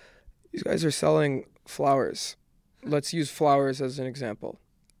 but these guys are selling flowers. Let's use flowers as an example.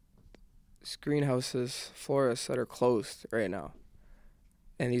 These greenhouses, florists that are closed right now.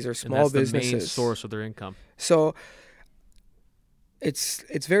 And these are small and that's businesses. the main source of their income. So it's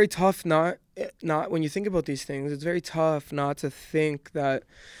very tough not when you think about these things, it's very tough not to think that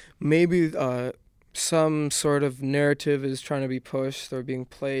maybe some sort of narrative is trying to be pushed or being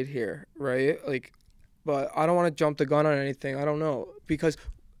played here, right? Like, but I don't want to jump the gun on anything. I don't know, because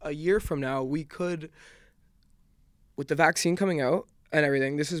a year from now we could, with the vaccine coming out and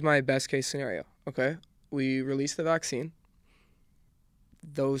everything, this is my best case scenario, okay? We release the vaccine.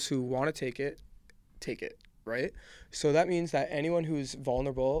 Those who want to take it, right? So that means that anyone who's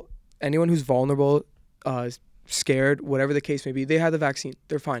vulnerable, scared, whatever the case may be, they have the vaccine.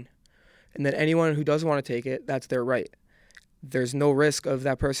 They're fine. And then anyone who doesn't want to take it, that's their right. There's no risk of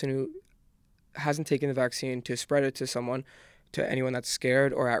that person who hasn't taken the vaccine to spread it to anyone that's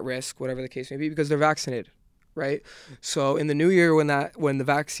scared or at risk, whatever the case may be, because they're vaccinated, right? So in the new year, when the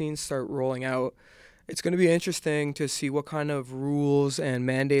vaccines start rolling out, it's going to be interesting to see what kind of rules and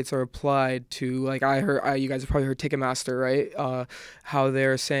mandates are applied to, like you guys have probably heard Ticketmaster, right? How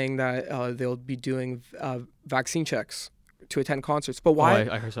they're saying that they'll be doing vaccine checks to attend concerts. But why?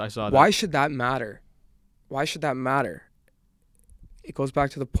 I saw that. Why should that matter? Why should that matter? It goes back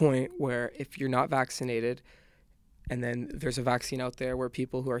to the point where if you're not vaccinated and then there's a vaccine out there where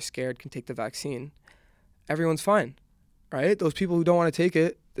people who are scared can take the vaccine, everyone's fine, right? Those people who don't want to take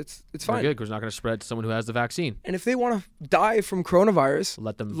it, it's fine. Good, because it's not going to spread to someone who has the vaccine. And if they want to die from coronavirus,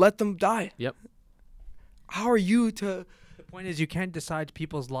 let them die. Yep. How are you to? The point is, you can't decide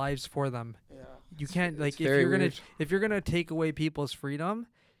people's lives for them. Yeah. You can't, like, It's very weird. if you're gonna take away people's freedom,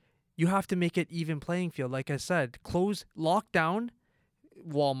 you have to make it even playing field. Like I said, close lockdown.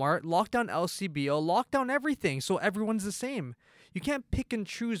 Walmart, lock down LCBO, lock down everything so everyone's the same. You can't pick and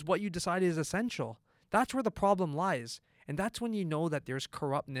choose what you decide is essential. That's where the problem lies. And that's when you know that there's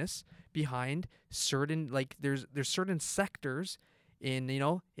corruptness behind certain, like there's certain sectors in, you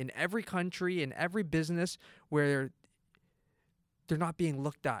know, in every country, in every business where they're not being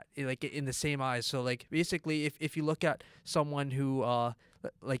looked at like in the same eyes. So like basically if you look at someone who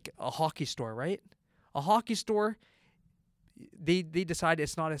like a hockey store, right? A hockey store, they decide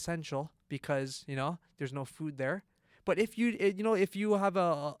it's not essential because, you know, there's no food there. But if you have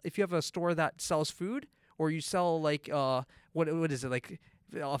a store that sells food, or you sell like what is it, like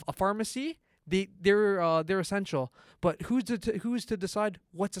a pharmacy, they're essential. But who's to decide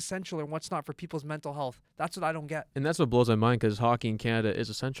what's essential and what's not for people's mental health? That's what I don't get. And that's what blows my mind, because hockey in Canada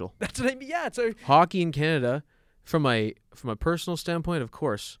is essential. That's what I mean. Yeah, Hockey in Canada, from a personal standpoint, of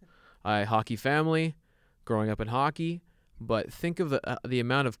course, hockey family, growing up in hockey. But think of the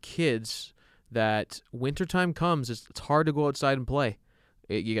amount of kids that wintertime comes. It's hard to go outside and play.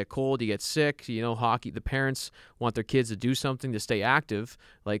 You get cold, you get sick. You know, hockey, the parents want their kids to do something to stay active.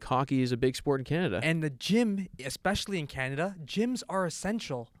 Like, hockey is a big sport in Canada. And the gym, especially in Canada, gyms are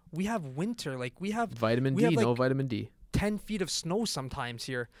essential. We have winter. Like, we have vitamin D, no vitamin D. 10 feet of snow sometimes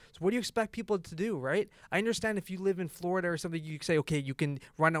here. So what do you expect people to do, right? I understand if you live in Florida or something, you say, okay, you can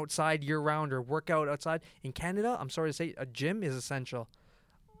run outside year round or work out outside. In Canada, I'm sorry to say, a gym is essential.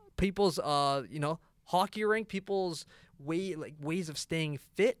 People's, hockey rink, people's ways of staying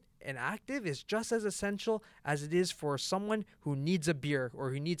fit and active is just as essential as it is for someone who needs a beer or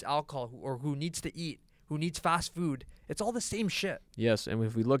who needs alcohol or who needs to eat, who needs fast food. It's all the same shit. Yes, and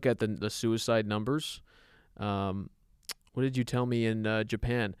if we look at the suicide numbers, what did you tell me in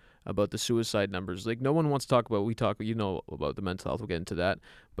Japan about the suicide numbers? Like, no one wants to talk about, about the mental health, we'll get into that,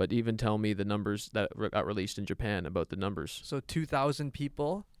 but even tell me the numbers that got released in Japan about the numbers. So 2,000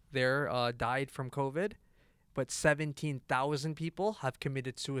 people there died from COVID, but 17,000 people have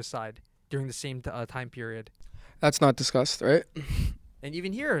committed suicide during the same time period. That's not discussed, right? And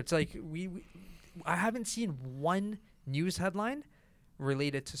even here, it's like I haven't seen one news headline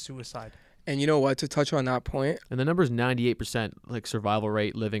related to suicide. And you know what? To touch on that point, and the number is 98%, like survival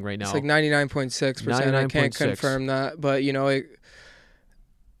rate living right now. It's like 99.6%. I can't confirm that, but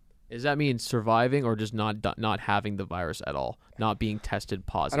does that mean surviving or just not having the virus at all, not being tested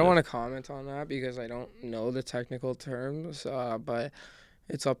positive? I don't want to comment on that because I don't know the technical terms, but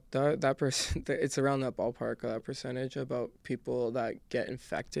it's up that person. It's around that ballpark, that percentage about people that get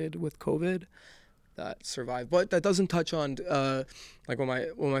infected with COVID that survive. But that doesn't touch on like what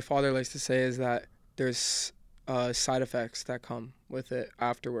my father likes to say is that there's side effects that come with it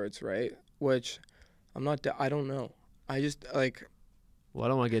afterwards, right? Which I don't know. I just like. Well, I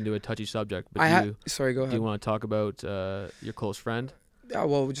don't want to get into a touchy subject, but sorry, go ahead. Do you want to talk about your close friend? Yeah,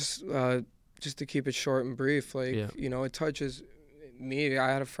 well, just to keep it short and brief, it touches me. I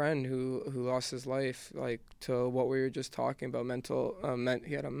had a friend who lost his life, like, to what we were just talking about,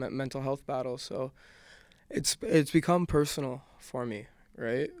 he had a mental health battle, so it's become personal for me,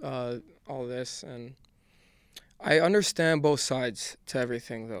 right? All this, and I understand both sides to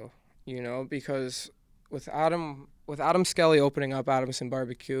everything, though, because with Adam Skelly opening up Adamson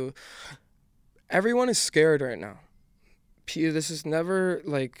Barbecue, everyone is scared right now. This is never,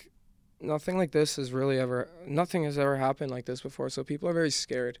 like, nothing like this has nothing has ever happened like this before, so people are very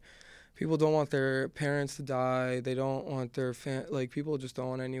scared. People don't want their parents to die. They don't want their people just don't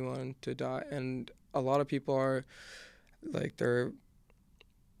want anyone to die, and a lot of people are, like, they're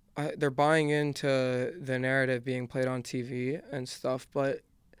buying into the narrative being played on TV and stuff,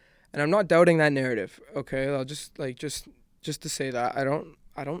 and I'm not doubting that narrative, okay? I'll just to say that I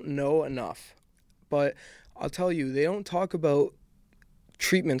don't know enough. But I'll tell you, they don't talk about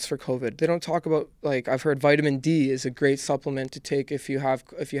treatments for COVID. They don't talk about, like, I've heard vitamin D is a great supplement to take if you have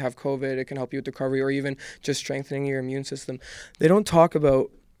COVID. It can help you with recovery or even just strengthening your immune system. They don't talk about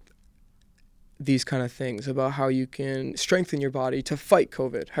these kind of things, about how you can strengthen your body to fight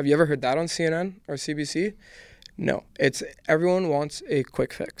COVID. Have you ever heard that on CNN or CBC? No. It's everyone wants a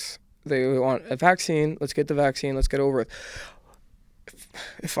quick fix. They want a vaccine. Let's get the vaccine. Let's get over it.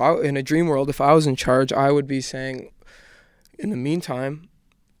 If in a dream world, if I was in charge, I would be saying, in the meantime,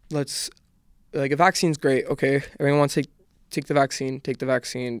 a vaccine's great. Okay, everyone wants to take the vaccine. Take the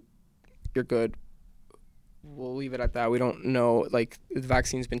vaccine. You're good. We'll leave it at that. We don't know. Like, the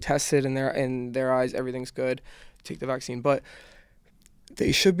vaccine's been tested in their eyes. Everything's good. Take the vaccine. But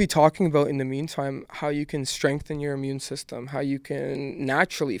they should be talking about, in the meantime, how you can strengthen your immune system, how you can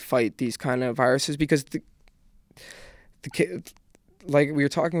naturally fight these kind of viruses, because like we were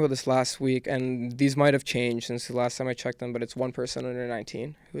talking about this last week, and these might have changed since the last time I checked them, but it's 1% under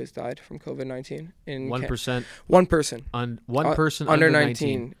 19 who has died from COVID-19 in 1%. 1%. One person under under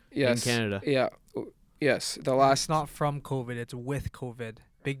 19. Yes. in Canada. Yeah. Yes. The It's last. not from COVID. It's with COVID.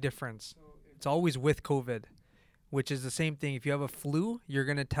 Big difference. It's always with COVID, which is the same thing. If you have a flu, you're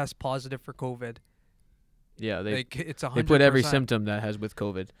gonna test positive for COVID. Yeah, they Like it's 100%. they put every symptom that has with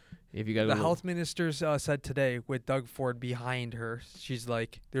COVID. If you got The health minister said today with Doug Ford behind her, she's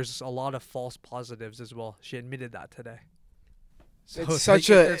like, there's a lot of false positives as well. She admitted that today. So It's like, such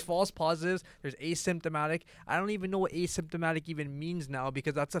if a- there's false positives. There's asymptomatic. I don't even know what asymptomatic even means now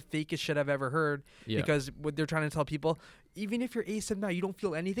because that's the fakest shit I've ever heard. yeah. Because what they're trying to tell people, even if you're asymptomatic, you don't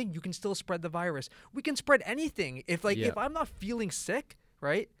feel anything, you can still spread the virus. We can spread anything. If Yeah. if I'm not feeling sick,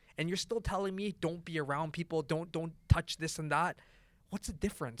 right, and you're still telling me don't be around people, don't touch this and that. What's the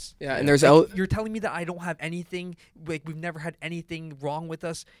difference? Yeah, and there's Like, you're telling me that I don't have anything, like we've never had anything wrong with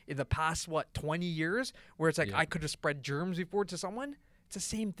us in the past 20 years, where it's like Yeah. I could have spread germs before to someone. It's the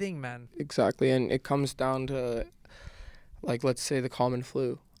same thing, man. Exactly, and it comes down to, like, let's say the common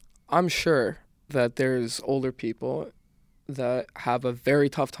flu. I'm sure that there's older people that have a very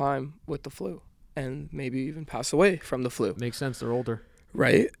tough time with the flu and maybe even pass away from the flu, Makes sense. They're older.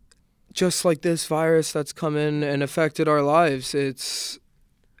 right? Just like this virus that's come in and affected our lives,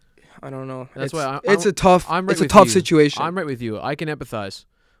 I don't know. That's it's, why it's a tough, I'm right it's a with tough you. situation. I'm right with you. I can empathize.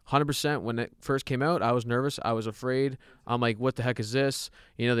 100%. When it first came out, I was nervous. I was afraid. I'm like, what the heck is this?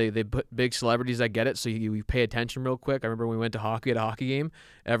 You know, they put big celebrities that get it, so you pay attention real quick. I remember when we went to hockey at a hockey game.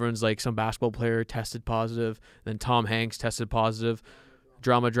 Everyone's like, some basketball player tested positive. Then Tom Hanks tested positive.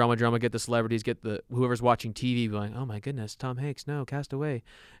 Drama, get the celebrities, get the whoever's watching TV going, oh my goodness, Tom Hanks, no, cast away.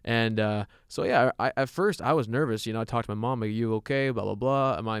 And so yeah, at first I was nervous. You know, I talked to my mom, are you okay? Blah blah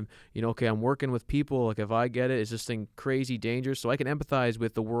blah. Am I, okay? I'm working with people. Like if I get it, is this thing crazy, dangerous? So I can empathize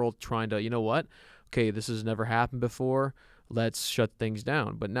with the world trying to, you know what? Okay, this has never happened before. Let's shut things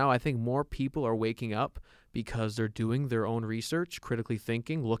down. But now I think more people are waking up because they're doing their own research, critically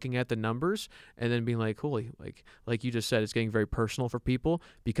thinking, looking at the numbers, and then being like, holy, like you just said, it's getting very personal for people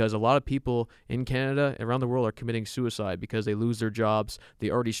because a lot of people in Canada, around the world, are committing suicide because they lose their jobs. They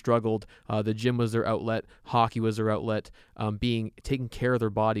already struggled. The gym was their outlet. Hockey was their outlet. Taking care of their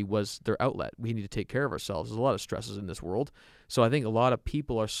body was their outlet. We need to take care of ourselves. There's a lot of stresses in this world. So I think a lot of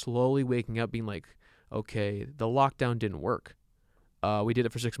people are slowly waking up being like, okay, the lockdown didn't work. We did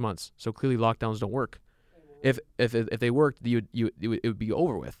it for 6 months. So clearly lockdowns don't work. If they worked, it would be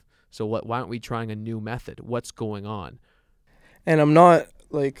over with. So why aren't we trying a new method? What's going on? And I'm not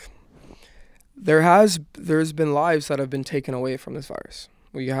like, there's been lives that have been taken away from this virus.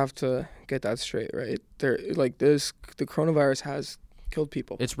 We have to get that straight, right? The coronavirus has killed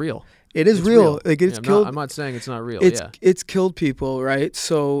people. It's real. It is It's real. Like it's Yeah, killed. I'm not saying it's not real. It's killed people, right?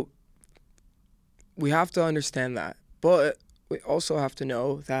 So we have to understand that, but we also have to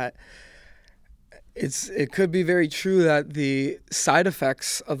know that it could be very true that the side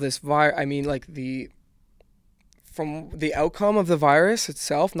effects of this virus, from the outcome of the virus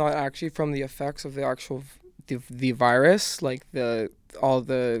itself, not actually from the effects of the actual the virus, like all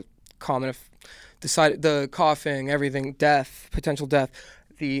the common the coughing, everything, potential death.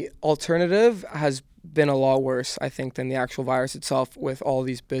 The alternative has been a lot worse, I think, than the actual virus itself, with all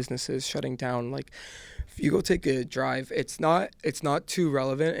these businesses shutting down. Like, if you go take a drive, it's not too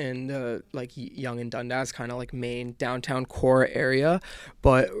relevant in the Yonge and Dundas kind of like main downtown core area,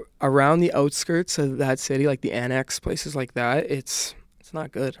 but around the outskirts of that city, like the annex, places like that, it's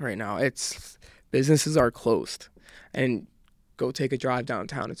not good right now. Businesses are closed, and go take a drive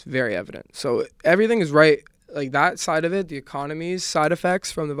downtown, it's very evident. So everything is right, like that side of it, the economy's side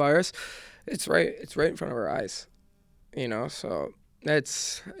effects from the virus, it's right in front of our eyes, so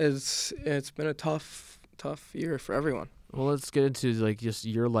it's been a tough year for everyone. Well, let's get into just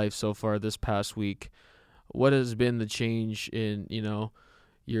your life so far this past week. What has been the change in,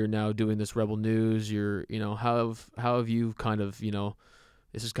 you're now doing this Rebel News, how have you kind of,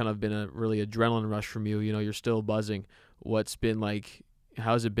 this has kind of been a really adrenaline rush from you, you're still buzzing. What's been like,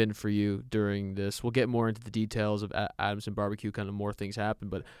 how's it been for you during this? We'll get more into the details of Adamson Barbecue, kind of more things happen,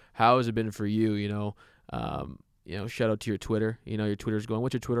 but how has it been for you, shout out to your Twitter, your Twitter's going,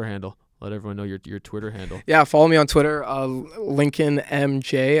 what's your Twitter handle? Let everyone know your Twitter handle. Yeah, follow me on Twitter, Lincoln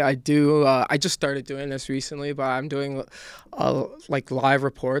MJ. I just started doing this recently, but I'm doing live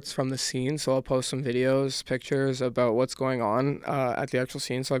reports from the scene. So I'll post some videos, pictures about what's going on at the actual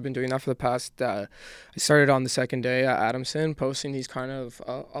scene. So I've been doing that for the past. I started on the second day at Adamson, posting these kind of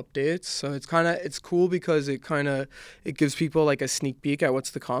updates. So it's cool because it gives people like a sneak peek at what's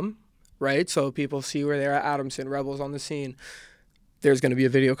to come, right? So people see where they're at Adamson, Rebels on the scene. there's going to be a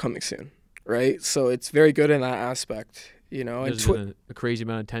video coming soon, right? So it's very good in that aspect, you know. And There's been a crazy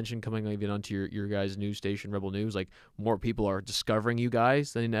amount of attention coming even onto your guys' news station, Rebel News. Like, more people are discovering you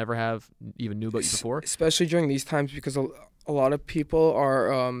guys than they ever have even knew about you before. Especially during these times, because a lot of people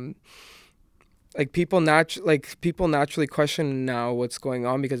are people naturally question now what's going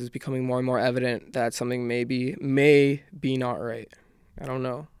on, because it's becoming more and more evident that something may be not right. I don't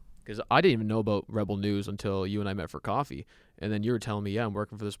know. Because I didn't even know about Rebel News until you and I met for coffee. And then you were telling me, yeah, I'm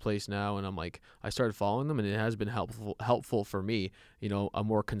working for this place now. And I'm like, I started following them, and it has been helpful for me, you know, a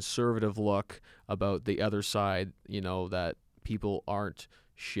more conservative look about the other side, you know, that people aren't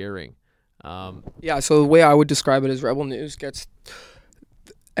sharing. Yeah, so the way I would describe it is Rebel News gets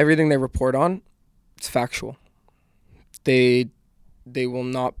everything they report on, it's factual. They will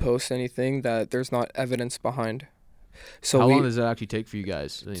not post anything that there's not evidence behind. So how long does that actually take for you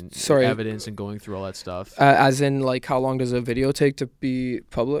guys? I mean, sorry, evidence and going through all that stuff. As in, like, how long does a video take to be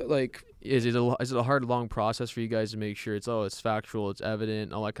public? Like, is it a hard, long process for you guys to make sure it's factual, it's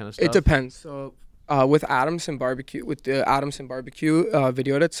evident, all that kind of stuff? It depends. So with the Adamson Barbecue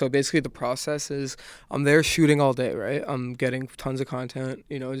video edit, so basically the process is I'm there shooting all day, right? I'm getting tons of content,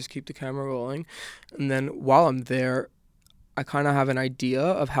 you know, just keep the camera rolling, and then while I'm there, I kind of have an idea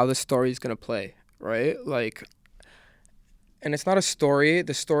of how the story is gonna play, right? Like. And it's not a story.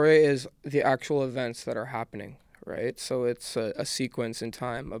 The story is the actual events that are happening, right? So it's a sequence in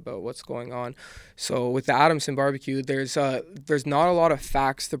time about what's going on. So with the Adamson Barbecue, there's not a lot of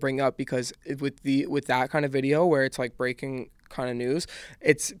facts to bring up, because with that kind of video where it's like breaking kind of news,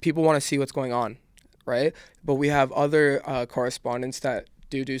 it's people want to see what's going on, right? But we have other correspondents that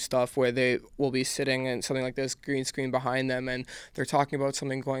do stuff where they will be sitting in something like this, green screen behind them, and they're talking about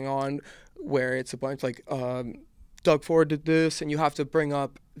something going on where it's a bunch like Doug Ford did this, and you have to bring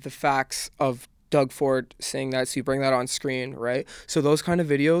up the facts of Doug Ford saying that, so you bring that on screen, right? So those kind of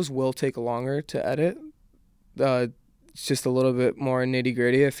videos will take longer to edit. It's just a little bit more nitty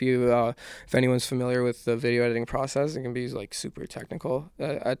gritty. If anyone's familiar with the video editing process, it can be like super technical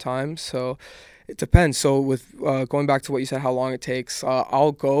at times. So it depends. So with going back to what you said, how long it takes,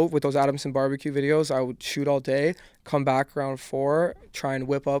 I'll go with those Adamson Barbecue videos. I would shoot all day, come back around 4, try and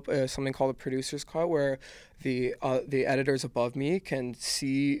whip up something called a producer's cut, where the editors above me can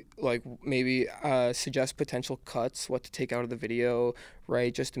see, like, maybe suggest potential cuts, what to take out of the video,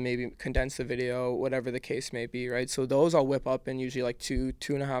 right? Just to maybe condense the video, whatever the case may be, right? So those I'll whip up in usually like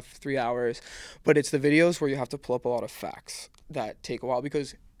 2.5, 3 hours. But it's the videos where you have to pull up a lot of facts that take a while,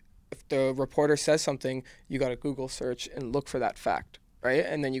 because if the reporter says something, you got to Google search and look for that fact, right?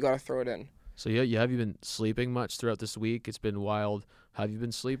 And then you got to throw it in. So yeah, have you been sleeping much throughout this week? It's been wild. Have you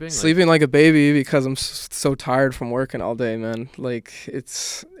been sleeping? Sleeping like a baby, because I'm so tired from working all day, man. Like,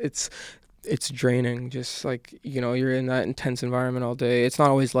 it's draining. Just like, you know, you're in that intense environment all day. It's not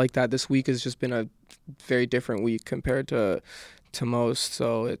always like that. This week has just been a very different week compared to most.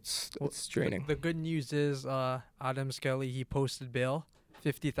 So it's draining. The good news is Adam Skelly, he posted bail,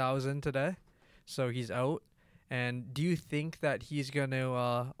 $50,000 today, so he's out. And do you think that he's going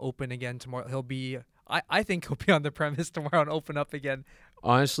to open again tomorrow? I think he'll be on the premise tomorrow and open up again.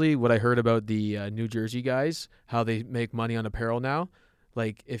 Honestly, what I heard about the New Jersey guys, how they make money on apparel now,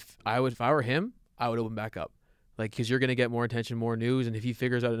 like, if I were him, I would open back up. Like, because you're going to get more attention, more news, and if he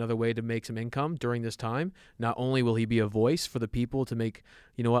figures out another way to make some income during this time, not only will he be a voice for the people to make,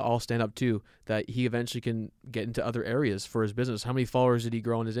 you know what, I'll stand up too, that he eventually can get into other areas for his business. How many followers did he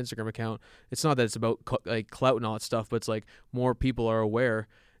grow on his Instagram account? It's not that it's about like clout and all that stuff, but it's like more people are aware.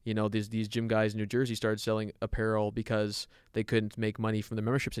 You know, these gym guys in New Jersey started selling apparel because they couldn't make money from the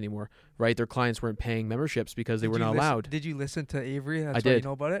memberships anymore, right? Their clients weren't paying memberships because they were not allowed. Did you listen to Avery? That's I did. You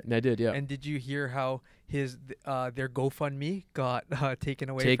know about it? I did, yeah. And did you hear how their GoFundMe got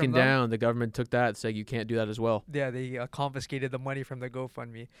taken away? Taken from them? down. The government took that, saying you can't do that as well. Yeah, they confiscated the money from the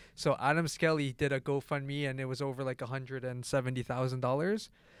GoFundMe. So Adam Skelly did a GoFundMe, and it was over like $170,000.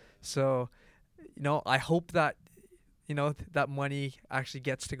 So, you know, I hope that, you know, that money actually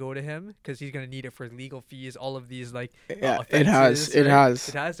gets to go to him, because he's going to need it for legal fees, all of these, like, yeah, offenses, it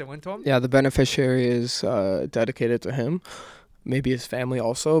has. It went to him? Yeah, the beneficiary is dedicated to him. Maybe his family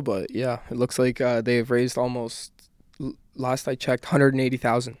also, but yeah, it looks like they've raised almost, last I checked,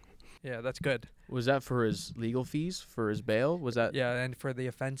 $180,000. Yeah, that's good. Was that for his legal fees, for his bail? Was that? Yeah, and for the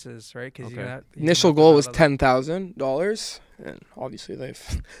offenses, right? Because initial goal was $10,000, and obviously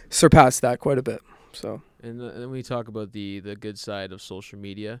they've surpassed that quite a bit. So. And then we talk about the good side of social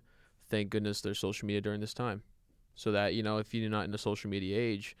media. Thank goodness there's social media during this time, so that, you know, if you're not in the social media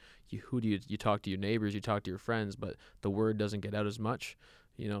age, you talk to your neighbors, you talk to your friends, but the word doesn't get out as much.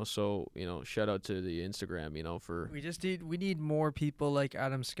 So shout out to the Instagram, for We need more people like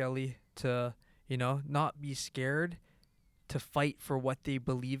Adam Skelly to, not be scared to fight for what they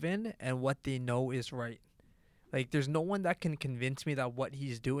believe in and what they know is right. Like, there's no one that can convince me that what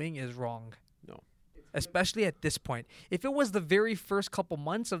he's doing is wrong. No. Especially at this point. If it was the very first couple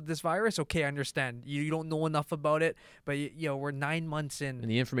months of this virus, okay, I understand. You don't know enough about it, but we're 9 months in. And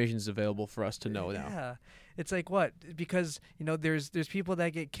the information is available for us to know now. Yeah. It's like what? Because, there's people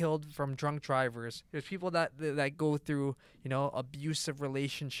that get killed from drunk drivers. There's people that go through, abusive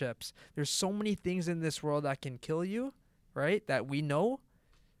relationships. There's so many things in this world that can kill you, right? That we know.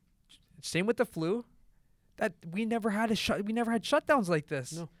 Same with the flu. That we never had shutdowns like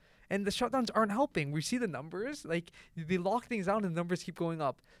this. No. And the shutdowns aren't helping. We see the numbers. Like, they lock things down and the numbers keep going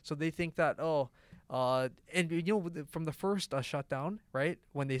up. So they think that, from the first shutdown, right,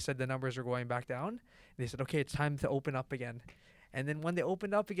 when they said the numbers are going back down, they said, okay, it's time to open up again. And then when they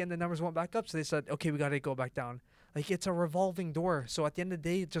opened up again, the numbers went back up. So they said, okay, we got to go back down. Like, it's a revolving door. So at the end of the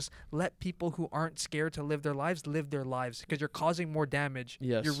day, just let people who aren't scared to live their lives, because you're causing more damage.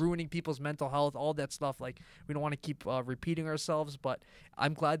 Yes. You're ruining people's mental health, all that stuff. Like, we don't want to keep repeating ourselves, but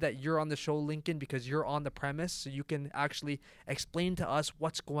I'm glad that you're on the show, Lincoln, because you're on the premise, so you can actually explain to us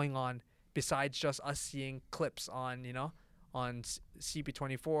what's going on besides just us seeing clips on, on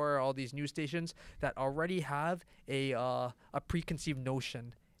CP24, all these news stations that already have a preconceived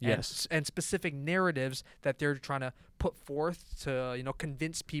notion. Yes. And specific narratives that they're trying to put forth to,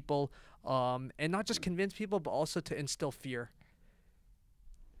 convince people, and not just convince people, but also to instill fear.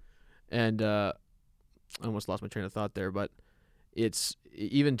 And I almost lost my train of thought there, but it's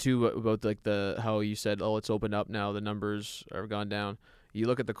even too about like how you said, it's opened up now, the numbers have gone down. You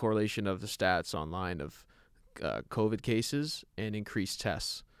look at the correlation of the stats online of COVID cases and increased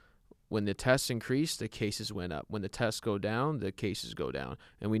tests. When the tests increase, the cases went up. When the tests go down, the cases go down.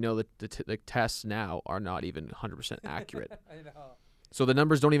 And we know that the tests now are not even 100% accurate. I know. So the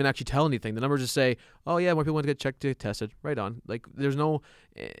numbers don't even actually tell anything. The numbers just say, oh, yeah, more people want to get checked, to tested. Right on. Like, there's no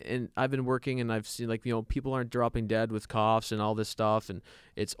 – and I've been working and I've seen, like, people aren't dropping dead with coughs and all this stuff. And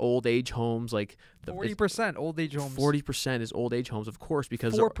it's old age homes. Like 40% old age homes. 40% is old age homes, of course,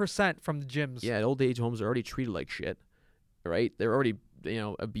 because – 4% from the gyms. Yeah, old age homes are already treated like shit, right? They're already –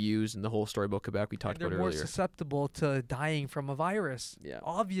 abused, and the whole story about Quebec we talked about earlier. They're more susceptible to dying from a virus. Yeah.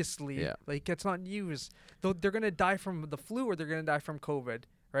 Obviously. Yeah. Like, it's not news. Though they're going to die from the flu or they're going to die from COVID,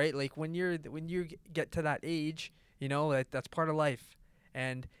 right? Like, when you get to that age, that's part of life.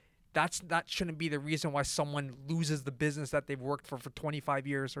 And that shouldn't be the reason why someone loses the business that they've worked for 25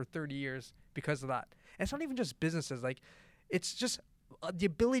 years or 30 years because of that. And it's not even just businesses. Like, it's just the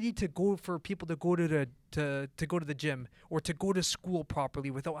ability to go for people to go to the gym or to go to school properly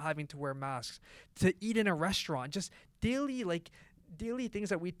without having to wear masks, to eat in a restaurant, just daily things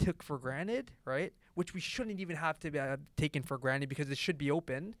that we took for granted, right? Which we shouldn't even have to be taken for granted because it should be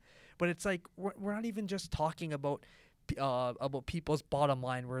open. But it's like we're not even just talking about people's bottom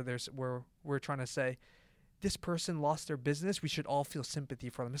line where we're trying to say this person lost their business. We should all feel sympathy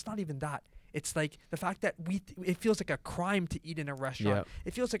for them. It's not even that. It's like the fact that it feels like a crime to eat in a restaurant. Yep.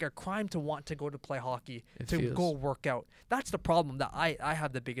 It feels like a crime to want to go to play hockey, go work out. That's the problem that I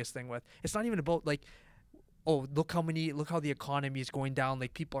have the biggest thing with. It's not even about like, oh, look how the economy is going down.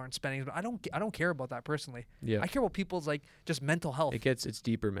 Like, people aren't spending. I don't care about that personally. Yeah. I care about people's like just mental health. It's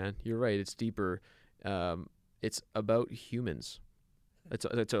deeper, man. You're right. It's deeper. It's about humans.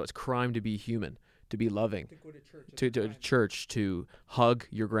 It's crime to be human, to be loving, to go to church, to hug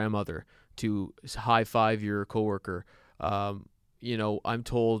your grandmother, to high five your coworker. I'm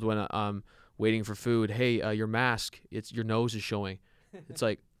told when I'm waiting for food, hey, your mask, your nose is showing. It's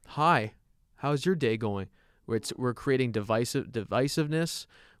like, hi, how's your day going? We're creating divisiveness.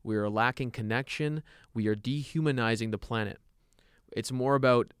 We are lacking connection. We are dehumanizing the planet. It's more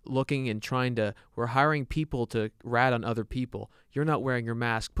about looking and we're hiring people to rat on other people. You're not wearing your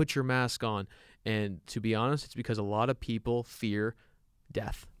mask. Put your mask on. And to be honest, it's because a lot of people fear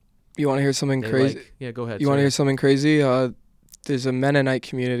death. You want to hear something crazy? Go ahead. You want to hear something crazy? There's a Mennonite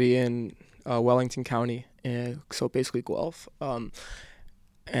community in Wellington County, so basically Guelph.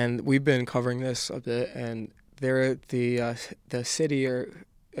 And we've been covering this a bit, and they're the city, or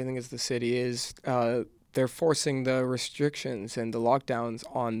I think it's the city, is they're forcing the restrictions and the lockdowns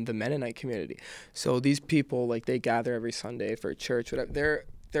on the Mennonite community. So these people, like, they gather every Sunday for church, whatever.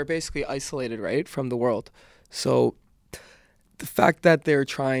 They're basically isolated, right, from the world. So the fact that they're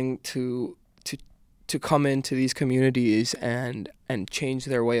trying to come into these communities and change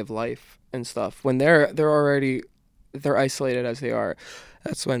their way of life and stuff, when they're isolated as they are,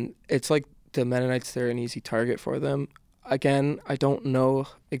 that's when it's like the Mennonites, they're an easy target for them. again, I don't know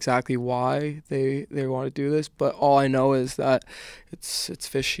exactly why they want to do this, but all I know is that it's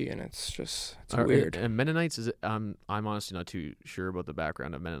fishy and it's weird. And Mennonites I'm honestly not too sure about the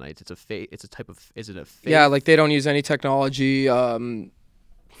background of Mennonites. It's a faith. It's a type of. Is it a faith? Yeah, like they don't use any technology.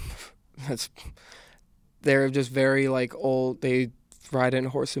 They're just very like old. They ride in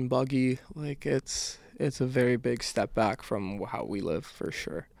horse and buggy. Like it's a very big step back from how we live for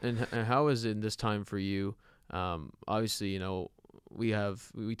sure. And how is it in this time for you? Obviously, you know,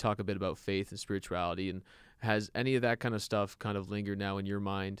 we talk a bit about faith and spirituality, and has any of that kind of stuff kind of lingered now in your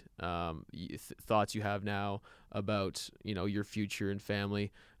mind? Thoughts you have now about, you know, your future and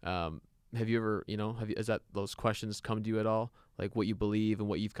family? Have you ever, you know, has those questions come to you at all? Like what you believe and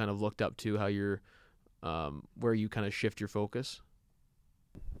what you've kind of looked up to, how you're, where you kind of shift your focus?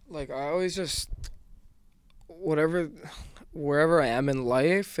 Like I always just, wherever I am in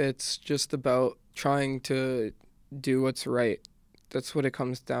life, it's just about trying to do what's right. That's what it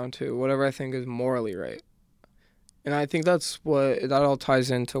comes down to. Whatever I think is morally right. And I think that all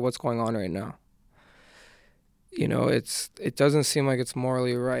ties into what's going on right now. You know, it doesn't seem like it's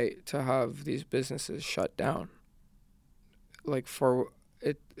morally right to have these businesses shut down. Like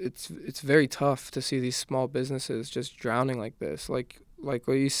it's very tough to see these small businesses just drowning like this. Like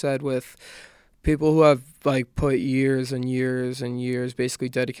what you said, with people who have like put years and years and years, basically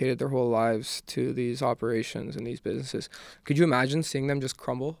dedicated their whole lives to these operations and these businesses. Could you imagine seeing them just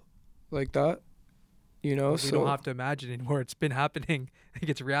crumble like that? You know, we don't have to imagine anymore. It's been happening. I think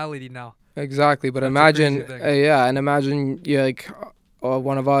it's reality now. Exactly, but imagine, and imagine you like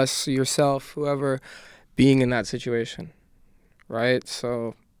one of us, yourself, whoever, being in that situation, right?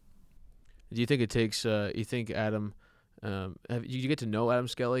 So, do you think it takes? You think Adam? Did you get to know Adam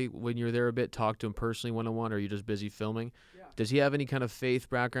Skelly when you were there a bit? Talk to him personally, one-on-one, or are you just busy filming? Yeah. Does he have any kind of faith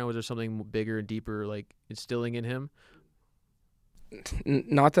background? Was there something bigger and deeper, like instilling in him?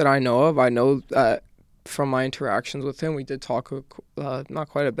 Not that I know of. I know that from my interactions with him, we did talk not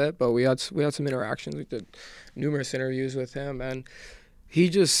quite a bit, but we had some interactions. We did numerous interviews with him, and he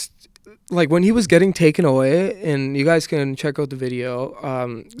just, like, when he was getting taken away, and you guys can check out the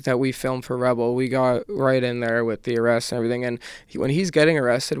video that we filmed for Rebel. We got right in there with the arrest and everything, and when he's getting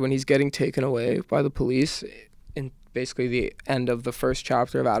arrested, when he's getting taken away by the police, in basically the end of the first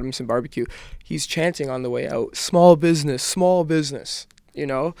chapter of Adamson Barbecue, he's chanting on the way out, small business, you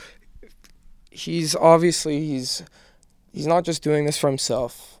know? He's not just doing this for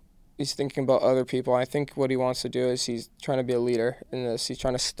himself. He's thinking about other people. I think what he wants to do is he's trying to be a leader in this. He's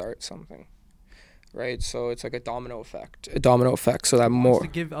trying to start something, right? So it's like a domino effect. So that more to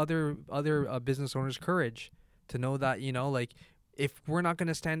give other business owners courage to know that, you know, like, if we're not going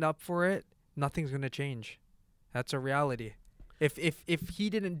to stand up for it, nothing's going to change. That's a reality. If he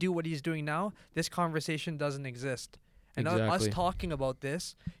didn't do what he's doing now, this conversation doesn't exist. And us talking about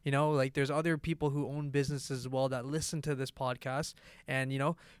this, you know, like, there's other people who own businesses as well that listen to this podcast, and, you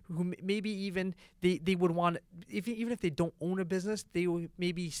know, who maybe even they would want, even if they don't own a business, they would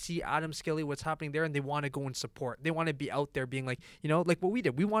maybe see Adam Skelly, what's happening there, and they want to go and support. They want to be out there being like, you know, like what we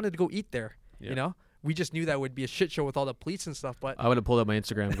did. We wanted to go eat there, you know. We just knew that would be a shit show with all the police and stuff, but I would have pulled up my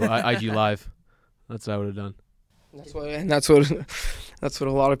Instagram, go IG Live. That's what I would have done. That's what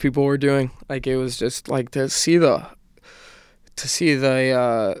a lot of people were doing. Like, it was just like to see the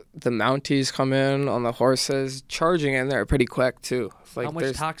Mounties come in on the horses, charging in there pretty quick too. Like, how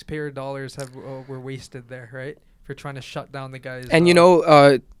much taxpayer dollars were wasted there, right? For trying to shut down the guys. And you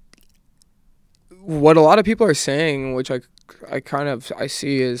know, what a lot of people are saying, which I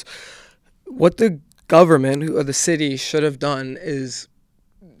see, is what the government or the city should have done is,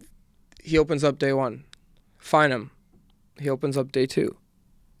 he opens up day 1, fine him. He opens up day 2,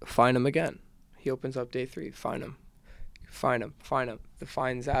 fine him again. He opens up day 3, fine him. Fine him. The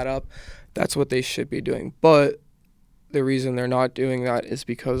fines add up. That's what they should be doing. But the reason they're not doing that is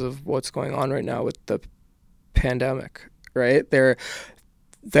because of what's going on right now with the pandemic, right?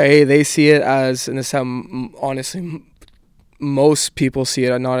 They see it as, and this is how, honestly, most people see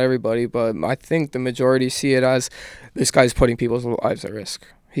it, not everybody, but I think the majority see it as, this guy's putting people's lives at risk.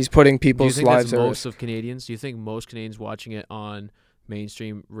 He's putting people's lives at risk. Do you think that's most of Canadians? Do you think most Canadians watching it on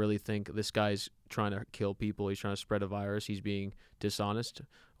mainstream really think this guy's trying to kill people, he's trying to spread a virus, he's being dishonest?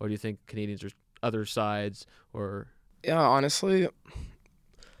 Or do you think Canadians are other sides? Or yeah, honestly,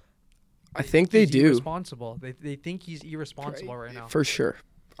 I think they do. Irresponsible. They think he's irresponsible right now. For sure.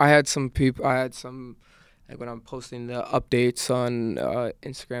 I had some, like, when I'm posting the updates on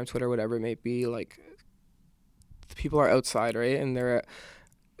Instagram, Twitter, whatever it may be, like, people are outside, right? And they're at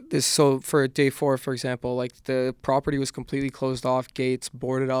this. So for day 4, for example, like, the property was completely closed off, gates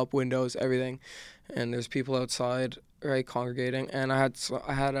boarded up, windows, everything, and there's people outside, right, congregating, and I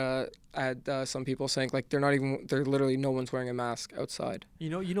had some people saying like they're literally no one's wearing a mask outside. You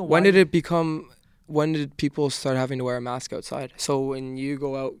know When why? when did people start having to wear a mask outside? So when you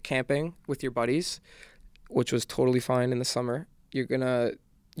go out camping with your buddies, which was totally fine in the summer, you're gonna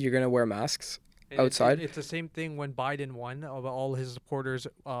wear masks outside. It's the same thing when Biden won. All his supporters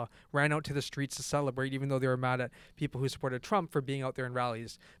ran out to the streets to celebrate, even though they were mad at people who supported Trump for being out there in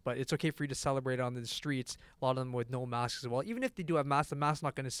rallies. But it's okay for you to celebrate on the streets. A lot of them with no masks as well. Even if they do have masks, the mask's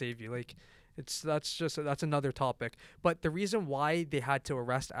not going to save you. Like, that's another topic. But the reason why they had to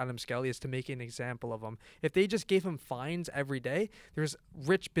arrest Adam Skelly is to make an example of him. If they just gave him fines every day, there's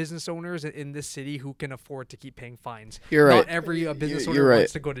rich business owners in this city who can afford to keep paying fines. You're right. Not every business owner You're right.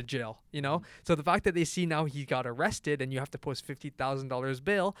 wants to go to jail, you know? So the fact that they see now he got arrested and you have to post $50,000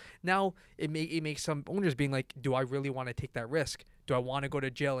 bail, now it makes some owners being like, do I really want to take that risk? Do I want to go to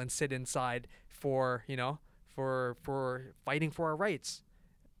jail and sit inside for fighting for our rights?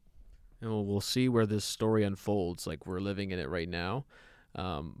 And we'll see where this story unfolds. Like, we're living in it right now.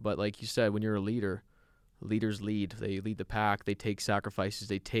 But like you said, when you're a leader, leaders lead. They lead the pack. They take sacrifices.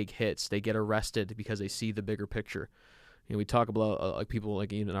 They take hits. They get arrested because they see the bigger picture. You know, we talk about like people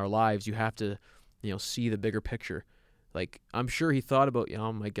like in our lives. You have to, see the bigger picture. Like, I'm sure he thought about,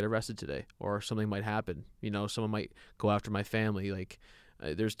 I might get arrested today, or something might happen. Someone might go after my family. Like,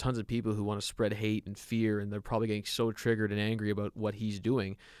 there's tons of people who want to spread hate and fear, and they're probably getting so triggered and angry about what he's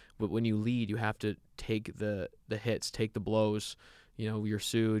doing. But when you lead, you have to take the hits, take the blows. You're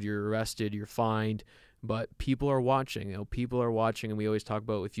sued, you're arrested, you're fined. But people are watching. People are watching, and we always talk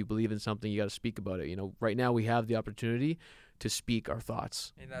about if you believe in something, you got to speak about it. Right now we have the opportunity to speak our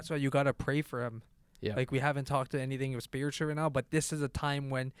thoughts. And that's why you got to pray for him. Yeah. Like, we haven't talked to anything of spiritual right now, but this is a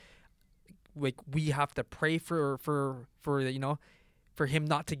time when, like, we have to pray for him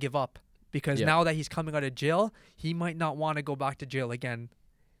not to give up, because now that he's coming out of jail, he might not want to go back to jail again.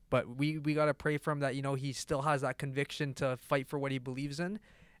 But we got to pray for him that, he still has that conviction to fight for what he believes in.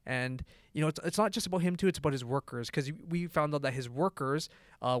 And, it's not just about him too, it's about his workers. Because we found out that his workers,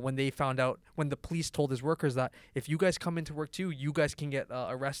 when the police told his workers that if you guys come into work too, you guys can get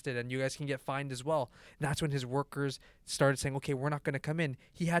arrested and you guys can get fined as well. And that's when his workers started saying, okay, we're not going to come in.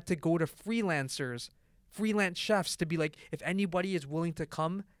 He had to go to freelance chefs to be like, if anybody is willing to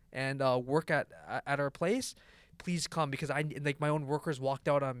come and work at our place, please come, because my own workers walked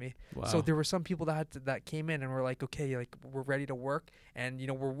out on me. Wow. So there were some people that came in and were like, okay, like, we're ready to work, and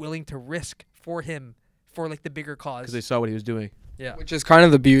we're willing to risk for him, for like the bigger cause. Because they saw what he was doing. Yeah. Which is kind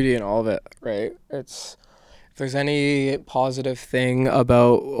of the beauty in all of it, right? If there's positive thing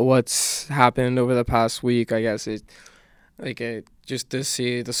about what's happened over the past week, I guess just to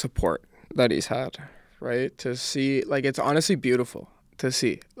see the support that he's had, right? To see, like, it's honestly beautiful to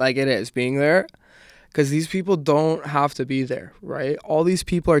see, like, it is being there. Because these people don't have to be there, right? All these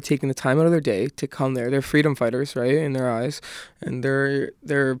people are taking the time out of their day to come there. They're freedom fighters, right, in their eyes, and they're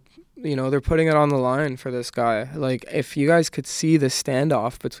putting it on the line for this guy. Like, if you guys could see the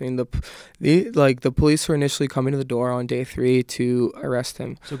standoff between the police were initially coming to the door on day 3 to arrest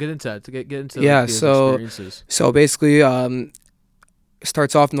him. So get into that. Get into his experiences. So basically,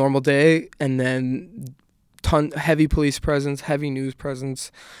 starts off normal day, and then heavy police presence, heavy news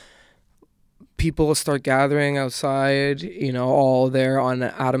presence. People start gathering outside, all there on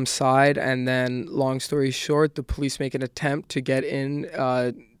Adam's side. And then, long story short, the police make an attempt to get in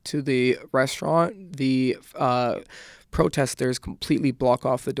to the restaurant. The protesters completely block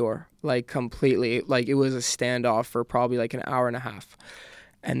off the door, like completely. Like, it was a standoff for probably like an hour and a half.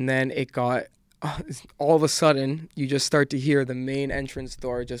 And then it got, all of a sudden, you just start to hear the main entrance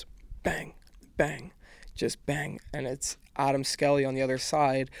door just bang, bang, just bang. And it's Adam Skelly on the other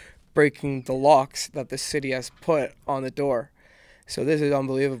side, breaking the locks that the city has put on the door. So this is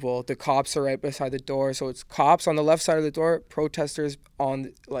unbelievable. The cops are right beside the door. So it's cops on the left side of the door, protesters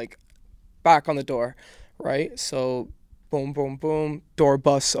on back on the door, right? So boom, boom, boom, door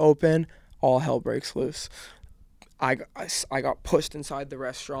busts open, all hell breaks loose. I got pushed inside the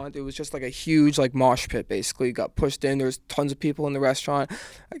restaurant. It was just like a huge mosh pit, basically. Got pushed in. There's tons of people in the restaurant.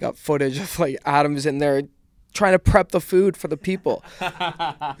 I got footage of Adam's in there trying to prep the food for the people.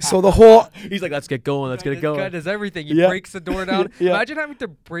 So the whole... He's like, let's get going, let's get it going. Gut is everything. He breaks the door down. Yeah. Imagine having to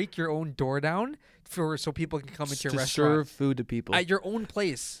break your own door down so people can come into your restaurant. To serve food to people. At your own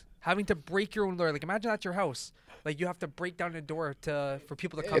place. Having to break your own door. Like, imagine at your house. Like, you have to break down the door for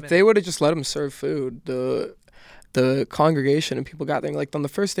people to come in. If they would have just let him serve food, the congregation and people gathering, on the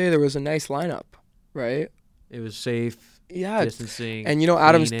first day there was a nice lineup, right? It was safe. yeah, distancing, and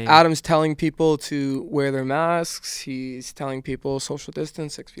cleaning. Adam's telling people to wear their masks. He's telling people social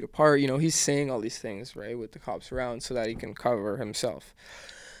distance, 6 feet apart. He's saying all these things, right, with the cops around, so that he can cover himself.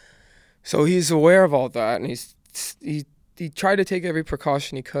 So he's aware of all that, and he tried to take every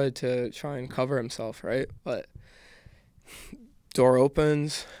precaution he could to try and cover himself, right? But door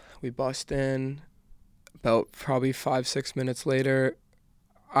opens, we bust in. About probably 5-6 minutes later,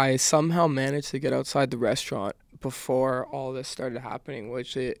 I somehow managed to get outside the restaurant before all this started happening,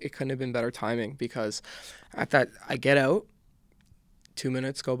 which it couldn't have been better timing, because I get out, 2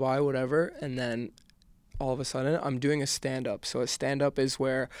 minutes go by, whatever, and then all of a sudden I'm doing a stand-up. So a stand-up is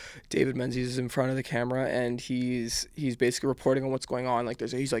where David Menzies is in front of the camera, and he's basically reporting on what's going on. Like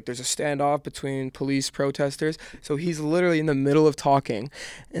there's a standoff between police protesters. So he's literally in the middle of talking,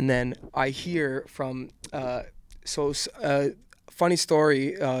 and then I hear from funny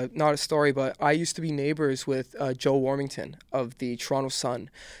story, not a story, but I used to be neighbors with Joe Warmington of the Toronto Sun,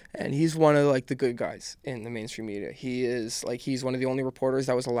 and he's one of the good guys in the mainstream media. He's one of the only reporters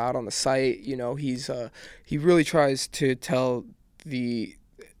that was allowed on the site. He really tries to tell the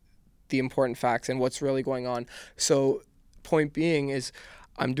important facts and what's really going on. So point being is,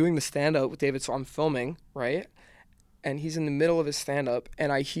 I'm doing the stand-up with David, so I'm filming, right? And he's in the middle of his stand-up,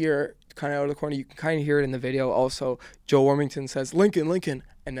 and I hear, kind of out of the corner, you can kind of hear it in the video also, Joe Warmington says, Lincoln.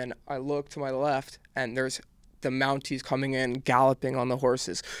 And then I look to my left, and there's the Mounties coming in, galloping on the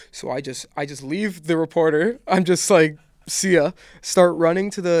horses. So I just leave the reporter. I'm just like, see ya. Start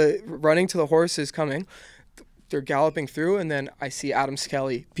running to the horses coming. They're galloping through, and then I see Adam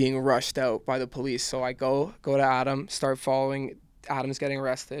Skelly being rushed out by the police. So I go to Adam, start following. Adam's getting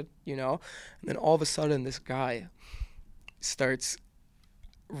arrested, and then all of a sudden this guy starts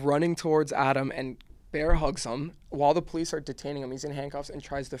running towards Adam and bear hugs him while the police are detaining him. He's in handcuffs and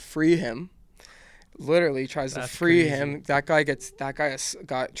tries to free him. Literally tries to free him. That guy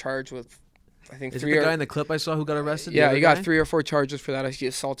got charged with, I think, Is it the guy in the clip I saw who got arrested? Yeah, he got 3 or 4 charges for that. He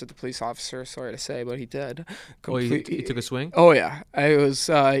assaulted the police officer. Sorry to say, but he did. He took a swing? Oh yeah, I was.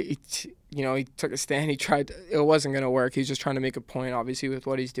 He took a stand. He tried. It wasn't gonna work. He's just trying to make a point, obviously, with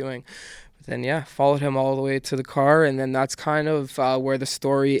what he's doing. But then followed him all the way to the car, and then that's kind of where the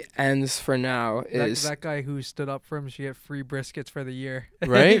story ends for now. Is that guy who stood up for him should get free briskets for the year,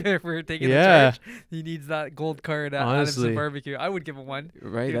 right? For taking the charge, he needs that gold card at Adamson Barbecue. I would give him one.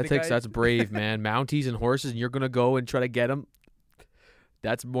 Right, that's brave, man. Mounties and horses, and you're gonna go and try to get them.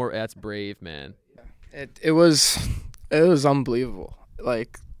 That's brave, man. It was unbelievable.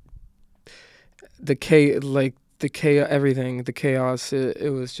 Like the chaos.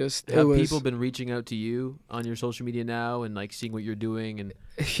 It was just. Have people been reaching out to you on your social media now and seeing what you're doing? And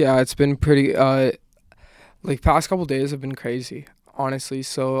yeah, it's been pretty. Past couple days have been crazy, honestly.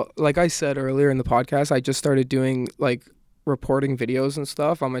 So like I said earlier in the podcast, I just started doing reporting videos and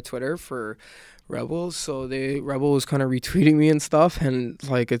stuff on my Twitter for Rebels. So Rebel was kind of retweeting me and stuff, and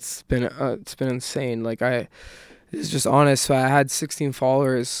it's been insane. It's just honest. So I had 16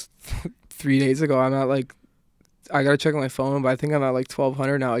 followers 3 days ago. I'm at I gotta check my phone, but I think I'm at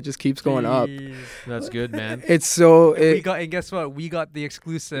 1,200 now. It just keeps going up. That's good, man. It's so. And guess what? We got the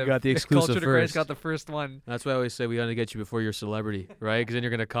exclusive. You got the exclusive Culture first. to Christ got the first one. That's why I always say we gotta get you before you're a celebrity, right? Because then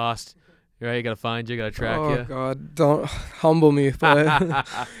you're gonna cost. Right, you gotta find you, gotta track you. Oh God, don't humble me. But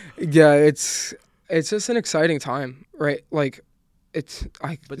yeah, it's just an exciting time, right?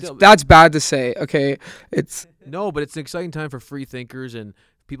 That's bad to say. Okay, no, but it's an exciting time for free thinkers and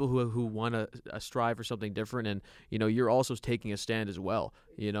people who want to strive for something different, and you're also taking a stand as well.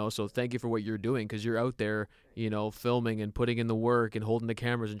 So thank you for what you're doing, because you're out there, filming and putting in the work and holding the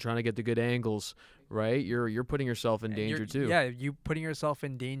cameras and trying to get the good angles. Right, you're putting yourself in danger too. Yeah, you putting yourself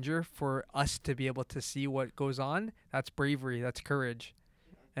in danger for us to be able to see what goes on. That's bravery. That's courage.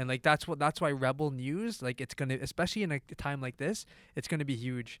 And that's why Rebel News, it's gonna, especially in a time like this, it's gonna be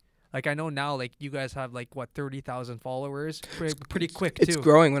huge. I know now, you guys have 30,000 followers, pretty quick too. It's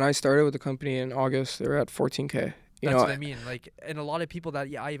growing. When I started with the company in August, they were at 14K. That's what I mean. And a lot of people that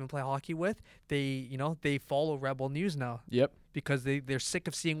I even play hockey with, they follow Rebel News now. Yep. Because they're sick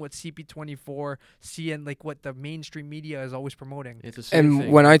of seeing what CP24, seeing what the mainstream media is always promoting. It's the same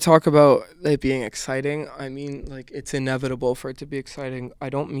thing. When I talk about it being exciting, I mean it's inevitable for it to be exciting. I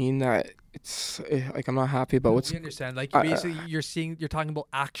don't mean that it's I'm not happy about what's. We understand. Basically, you're talking about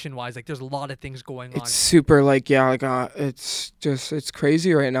action wise. There's a lot of things going on. It's super it's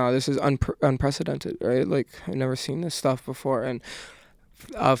crazy right now. This is unprecedented, right? I've never seen this stuff before, and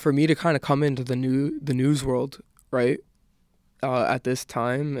for me to kind of come into the news world, right? At this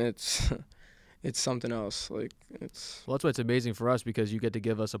time, it's it's something else. Like, it's Well, that's why it's amazing for us, because you get to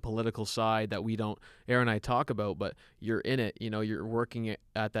give us a political side that we don't, Aaron and I talk about, but you're in it. You're working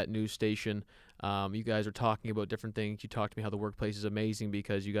at that news station. You guys are talking about different things. You talk to me how the workplace is amazing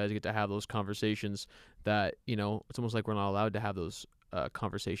because you guys get to have those conversations that, it's almost like we're not allowed to have those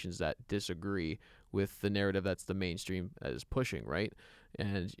conversations that disagree with the narrative that's the mainstream that is pushing, right?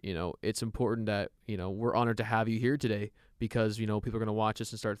 And, it's important that, we're honored to have you here today because, people are going to watch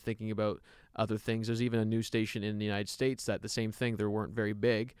us and start thinking about other things. There's even a news station in the United States that the same thing, they weren't very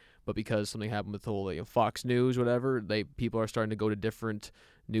big, but because something happened with the whole Fox News, whatever, people are starting to go to different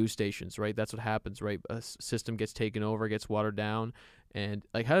news stations, right? That's what happens, right? A system gets taken over, gets watered down. And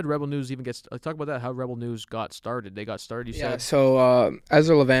like, how did Rebel News even get talk about that? How Rebel News got started? They got started, you said? So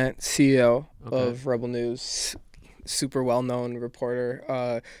Ezra Levant, CEO Okay. of Rebel News, super well-known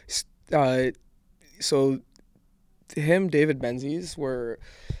reporter. So him, David Menzies were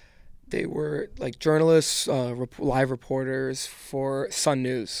like journalists, live reporters for Sun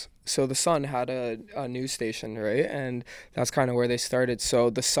News. So the Sun had a news station, right? And that's kind of where they started. So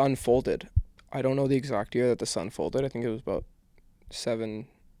the Sun folded. I don't know the exact year that the Sun folded. I think it was about 7,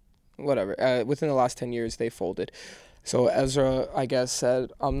 whatever. Within the last 10 years, they folded. So Ezra, I guess,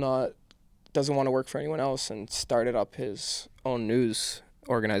 said, doesn't want to work for anyone else, and started up his own news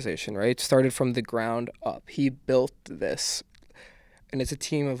organization, right? Started from the ground up. He built this, and it's a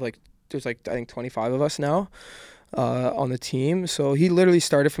team of there's I think 25 of us now on the team. So he literally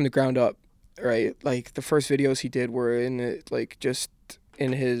started from the ground up, right? Like the first videos he did were just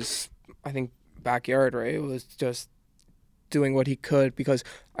in his, I think, backyard, right? It was just doing what he could because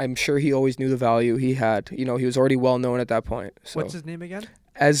I'm sure he always knew the value he had. He was already well known at that point. So What's his name again?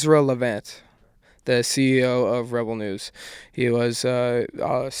 Ezra Levant, the CEO of Rebel News. He was a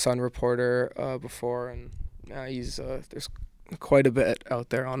Sun reporter before, and he's there's quite a bit out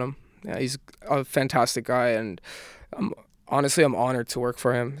there on him. Yeah, he's a fantastic guy, and honestly, I'm honored to work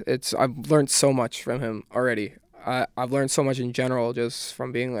for him. I've learned so much from him already. I've learned so much in general just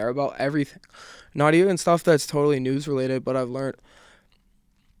from being there about everything. Not even stuff that's totally news related, but I've learned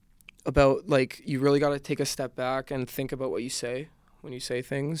about, you really got to take a step back and think about what you say when you say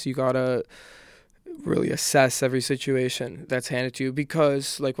things. You got to really assess every situation that's handed to you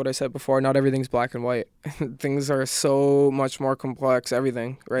because, like what I said before, not everything's black and white. Things are so much more complex,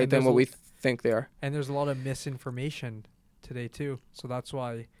 everything, right, than what we think they are. And there's a lot of misinformation today too. So that's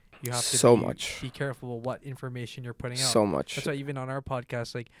why you have to be careful what information you're putting out. So much. That's why even on our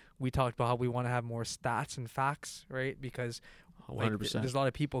podcast, we talked about how we want to have more stats and facts, right? Because 100%. There's a lot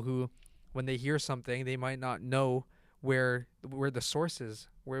of people who, when they hear something, they might not know where the source is,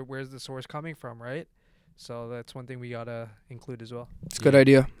 where's the source coming from, right? So that's one thing we gotta include as well. It's a good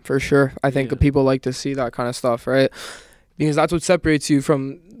idea for sure. I think people like to see that kind of stuff, right? Because that's what separates you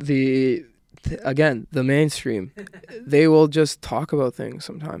from the mainstream. They will just talk about things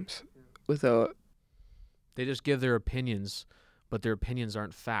sometimes without. They just give their opinions, but their opinions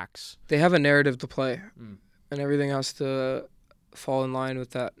aren't facts. They have a narrative to play, and everything has to fall in line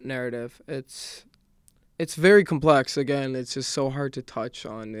with that narrative. It's very complex. Again, it's just so hard to touch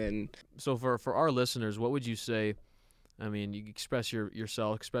on. And so for our listeners, what would you say? I mean, you express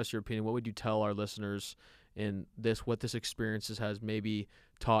yourself, express your opinion. What would you tell our listeners in what this experience has maybe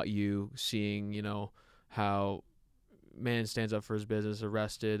taught you, seeing, how man stands up for his business,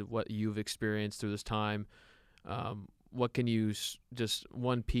 arrested, what you've experienced through this time? What can you, just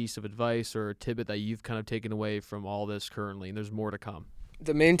one piece of advice or a tidbit that you've kind of taken away from all this currently, and there's more to come?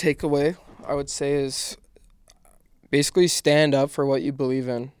 The main takeaway, I would say, is basically stand up for what you believe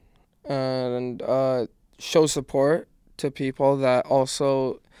in and show support to people that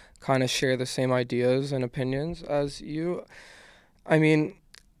also kind of share the same ideas and opinions as you. I mean,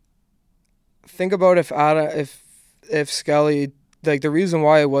 think about if Skelly, the reason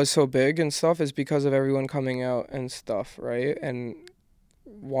why it was so big and stuff is because of everyone coming out and stuff, right? And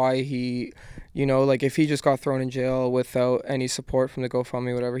why he, if he just got thrown in jail without any support from the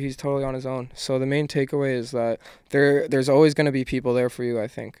GoFundMe, whatever, he's totally on his own. So the main takeaway is that there's always going to be people there for you, I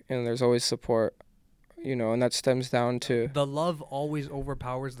think, and there's always support, and that stems down to the love always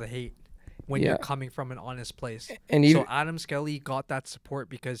overpowers the hate when you're coming from an honest place. And so Adam Skelly got that support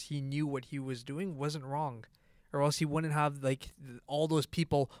because he knew what he was doing wasn't wrong. Or else he wouldn't have all those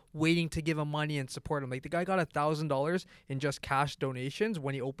people waiting to give him money and support him. The guy got $1,000 in just cash donations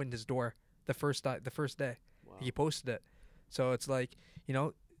when he opened his door the first day. Wow. He posted it. So it's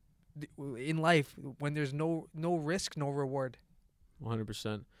in life, when there's no risk, no reward.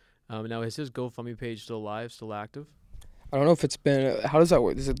 100%. Now, is his GoFundMe page still live, still active? I don't know if it's been. How does that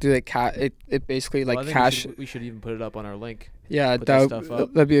work? Does it do it basically well, cash? We should even put it up on our link. Yeah, put that stuff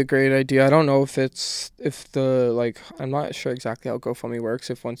up. that'd be a great idea. I don't know if I'm not sure exactly how GoFundMe works.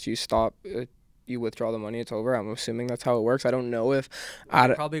 If once you stop, you withdraw the money, it's over. I'm assuming that's how it works. I don't know if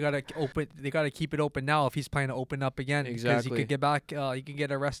They probably gotta open. They gotta keep it open now if he's planning to open up again. Because Exactly. he could get back. He can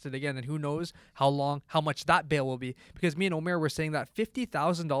get arrested again, and who knows how much that bail will be. Because me and Omer were saying that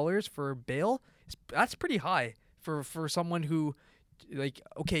 $50,000 for bail, that's pretty high for someone who, like,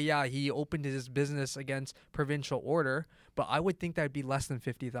 okay, yeah, he opened his business against provincial order, but I would think that'd be less than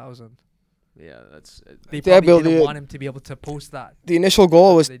 50,000. Yeah, that's They Yeah, probably Bill, didn't want him to be able to post that. the initial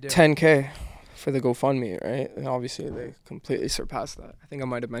goal was They do. 10K for the GoFundMe, right? And obviously they completely surpassed that. I think I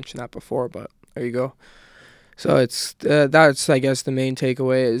might have mentioned that before, but there you go. So it's that's, I guess, the main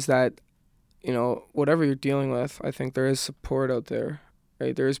takeaway is that, whatever you're dealing with, I think there is support out there,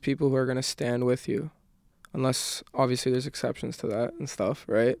 right? There is people who are going to stand with you, unless obviously there's exceptions to that and stuff,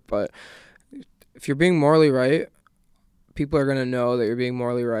 right? But if you're being morally right, people are going to know that you're being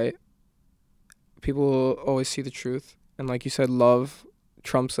morally right. People will always see the truth. And like you said, love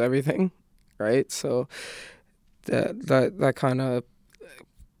trumps everything, right? So that kind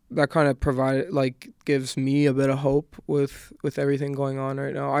of provided, like, gives me a bit of hope with everything going on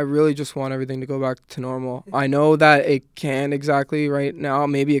right now. I really just want everything to go back to normal. I know that it can't exactly right now.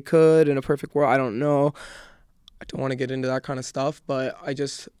 Maybe it could in a perfect world. I don't know. I don't want to get into that kind of stuff, but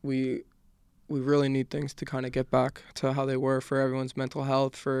we really need things to kind of get back to how they were for everyone's mental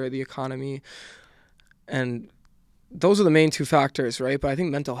health, for the economy. And those are the main two factors, right? But I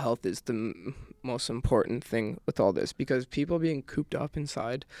think mental health is the most important thing with all this, because people being cooped up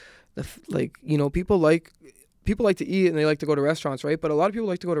inside, people like to eat and they like to go to restaurants, right? But a lot of people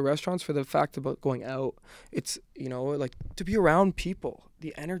like to go to restaurants for the fact about going out. It's, like, to be around people,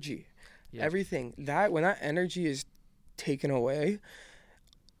 the energy, everything. That when that energy is taken away,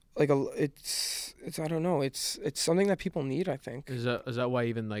 it's I don't know, it's something that people need, I think. Is that why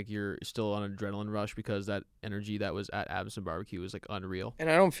even, like, you're still on adrenaline rush, because that energy that was at Adamson Barbecue was, like, unreal? And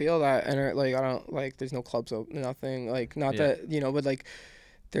I don't feel that, and I don't, like, there's no clubs open, nothing, like, not that, but, like,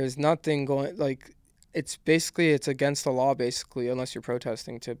 there's nothing going, like, it's against the law, basically, unless you're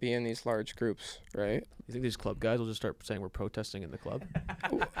protesting, to be in these large groups, right? You think these club guys will just start saying we're protesting in the club?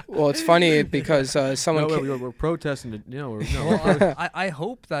 Well, it's funny because someone we're protesting. Well, I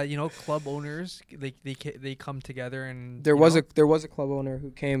hope that club owners they come together and there was a club owner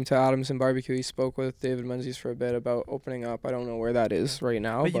who came to Adamson Barbecue. He spoke with David Menzies for a bit about opening up. I don't know where that is right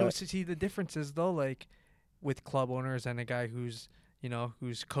now, but see the differences though, like with club owners and a guy who's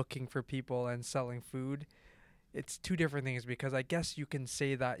cooking for people and selling food. It's two different things, because I guess you can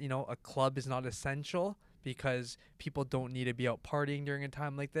say that, a club is not essential because people don't need to be out partying during a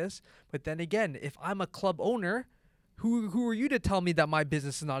time like this. But then again, if I'm a club owner, who are you to tell me that my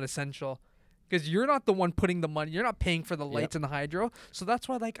business is not essential? Because you're not the one putting the money. You're not paying for the lights and the hydro. So that's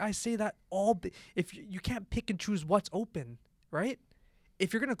why, like, I say that if you can't pick and choose what's open, right?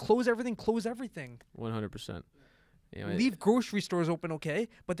 If you're going to close everything, close everything. 100%. Leave grocery stores open, okay,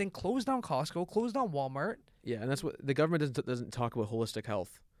 but then close down Costco, close down Walmart. Yeah, and that's what the government doesn't talk about. Holistic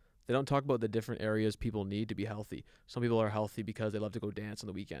health. They don't talk about the different areas people need to be healthy. Some people are healthy because they love to go dance on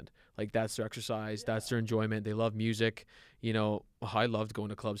the weekend. Like, that's their exercise, that's their enjoyment. They love music. I loved going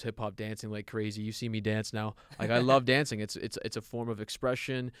to clubs, hip hop, dancing like crazy. You see me dance now. Like, I love dancing. It's a form of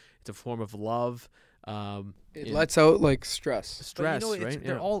expression. It's a form of love. It lets out, like, stress. But, right?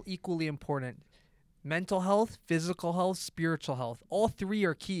 They're all equally important. Mental health, physical health, spiritual health. All three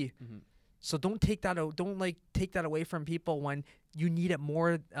are key. Mm-hmm. So don't take that out. Don't take that away from people when you need it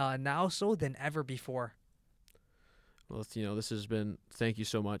more now so than ever before. Well, this has been. Thank you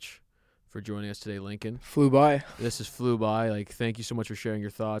so much for joining us today, Lincoln. Flew by. This has flew by. Like, thank you so much for sharing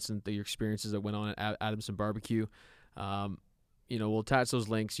your thoughts and your experiences that went on at Adamson Barbecue. We'll attach those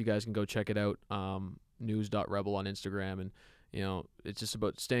links. You guys can go check it out. News.rebel on Instagram, and it's just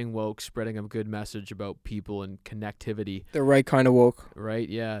about staying woke, spreading a good message about people and connectivity. The right kind of woke. Right,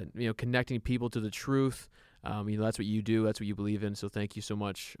 yeah. Connecting people to the truth. That's what you do. That's what you believe in. So thank you so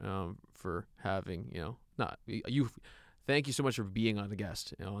much for having, thank you so much for being on the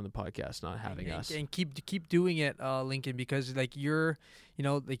guest, on the podcast, not having us. And keep doing it, Lincoln, because, like, you're,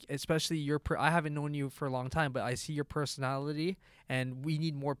 especially I haven't known you for a long time, but I see your personality, and we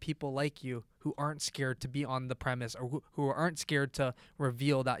need more people like you who aren't scared to be on the premise, or who aren't scared to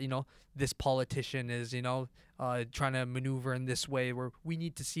reveal that, this politician is, trying to maneuver in this way. Where we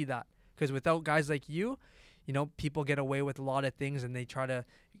need to see that, because without guys like you, people get away with a lot of things, and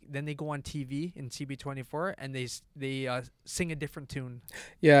then they go on TV in CB24 and they sing a different tune.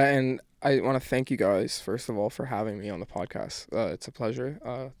 Yeah, and I want to thank you guys, first of all, for having me on the podcast. It's a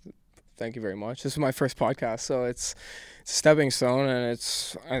pleasure. thank you very much. This is my first podcast, so it's a stepping stone, and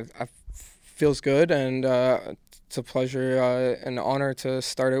I feels good, and it's a pleasure and honor to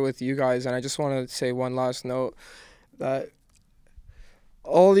start it with you guys. And I just want to say one last note that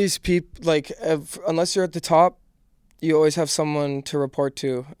all these people, like, unless you're at the top, you always have someone to report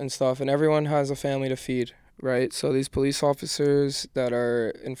to and stuff, and everyone has a family to feed, right? So these police officers that are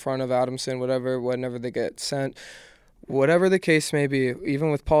in front of Adamson, whenever they get sent, whatever the case may be, even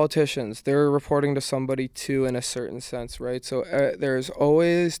with politicians, they're reporting to somebody too, in a certain sense, right? So there's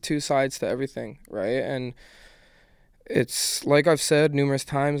always two sides to everything, right? And it's like I've said numerous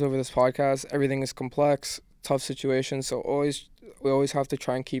times over this podcast, everything is complex, tough situations. So we always have to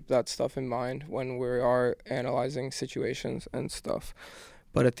try and keep that stuff in mind when we are analyzing situations and stuff.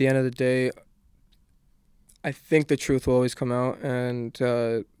 But at the end of the day, I think the truth will always come out, and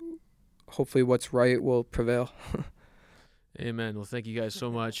hopefully what's right will prevail. Amen. Well, thank you guys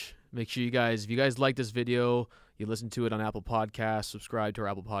so much. Make sure if you guys like this video, you listen to it on Apple Podcasts, subscribe to our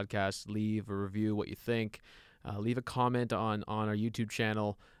Apple Podcasts, leave a review, what you think. Leave a comment on our YouTube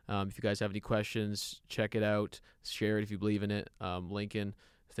channel. If you guys have any questions, check it out. Share it if you believe in it. Lincoln,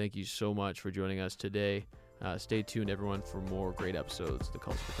 thank you so much for joining us today. Stay tuned, everyone, for more great episodes of the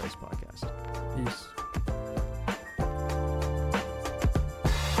Culture to Christ podcast. Peace.